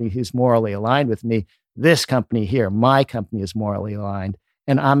another company who's morally aligned with me. This company here, my company, is morally aligned.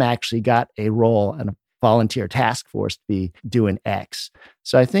 And I'm actually got a role and a volunteer task force to be doing X.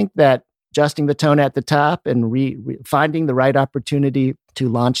 So I think that adjusting the tone at the top and finding the right opportunity to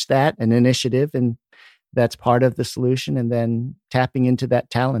launch an initiative, and that's part of the solution. And then tapping into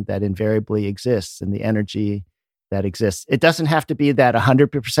that talent that invariably exists and the energy that exists. It doesn't have to be that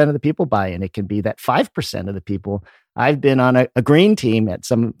 100% of the people buy in. It can be that 5% of the people. I've been on a green team at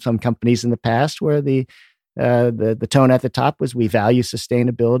some companies in the past where the tone at the top was we value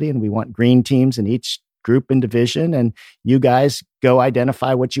sustainability and we want green teams in each group and division, and you guys go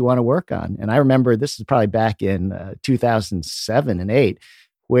identify what you want to work on. And I remember this is probably back in 2007 and 8,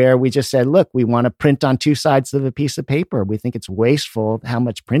 where we just said, look, we want to print on two sides of a piece of paper. We think it's wasteful how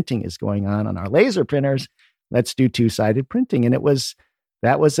much printing is going on our laser printers. Let's do two-sided printing. And that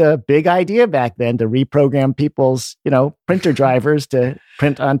was a big idea back then, to reprogram people's, printer drivers to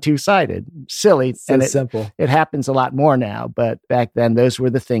print on two-sided. Silly. So and simple. It happens a lot more now, but back then those were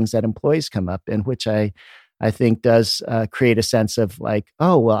the things that employees come up in, which I think does create a sense of like,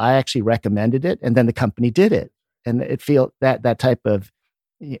 oh, well, I actually recommended it and then the company did it. And it feel that type of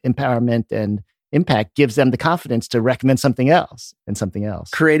empowerment and impact gives them the confidence to recommend something else and something else.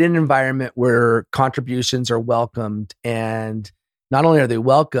 Create an environment where contributions are welcomed, and not only are they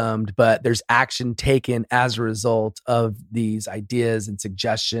welcomed, but there's action taken as a result of these ideas and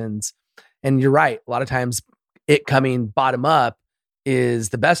suggestions. And you're right. A lot of times it coming bottom up is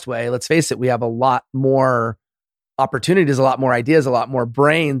the best way. Let's face it, we have a lot more opportunities, a lot more ideas, a lot more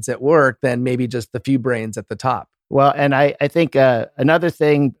brains at work than maybe just the few brains at the top. Well, and I think another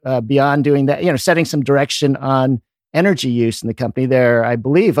thing beyond doing that, setting some direction on energy use in the company. There are, I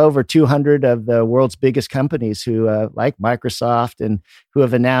believe, over 200 of the world's biggest companies who, like Microsoft, and who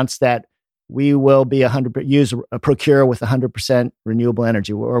have announced that we will be procure with 100% renewable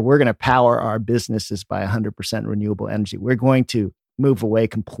energy, or we're going to power our businesses by 100% renewable energy. We're going to move away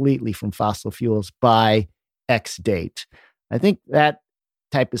completely from fossil fuels by X date. I think that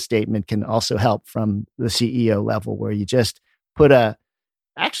type of statement can also help from the CEO level, where you just put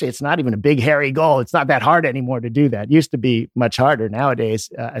actually, it's not even a big, hairy goal. It's not that hard anymore to do that. It used to be much harder. Nowadays,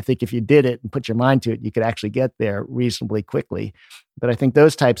 I think if you did it and put your mind to it, you could actually get there reasonably quickly. But I think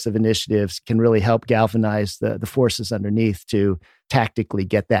those types of initiatives can really help galvanize the forces underneath to tactically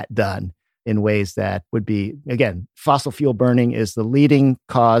get that done in ways that would be, again, fossil fuel burning is the leading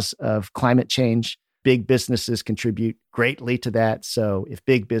cause of climate change. Big businesses contribute greatly to that. So if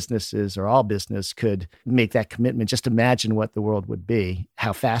big businesses or all business could make that commitment, just imagine what the world would be,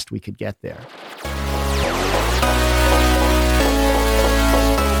 how fast we could get there.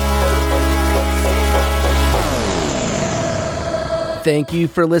 Thank you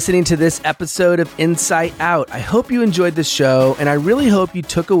for listening to this episode of Insight Out. I hope you enjoyed the show, and I really hope you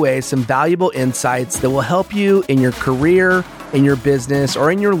took away some valuable insights that will help you in your career, in your business,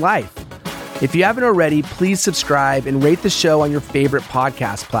 or in your life. If you haven't already, please subscribe and rate the show on your favorite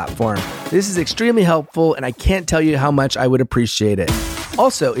podcast platform. This is extremely helpful, and I can't tell you how much I would appreciate it.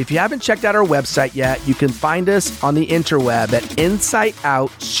 Also, if you haven't checked out our website yet, you can find us on the interweb at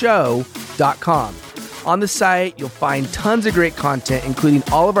insightoutshow.com. On the site, you'll find tons of great content, including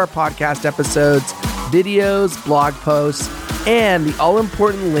all of our podcast episodes, videos, blog posts, and the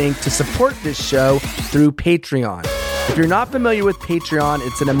all-important link to support this show through Patreon. If you're not familiar with Patreon,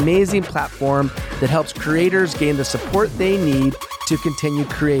 it's an amazing platform that helps creators gain the support they need to continue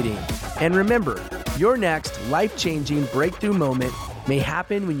creating. And remember, your next life-changing breakthrough moment may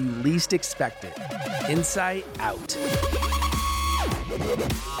happen when you least expect it. Insight Out.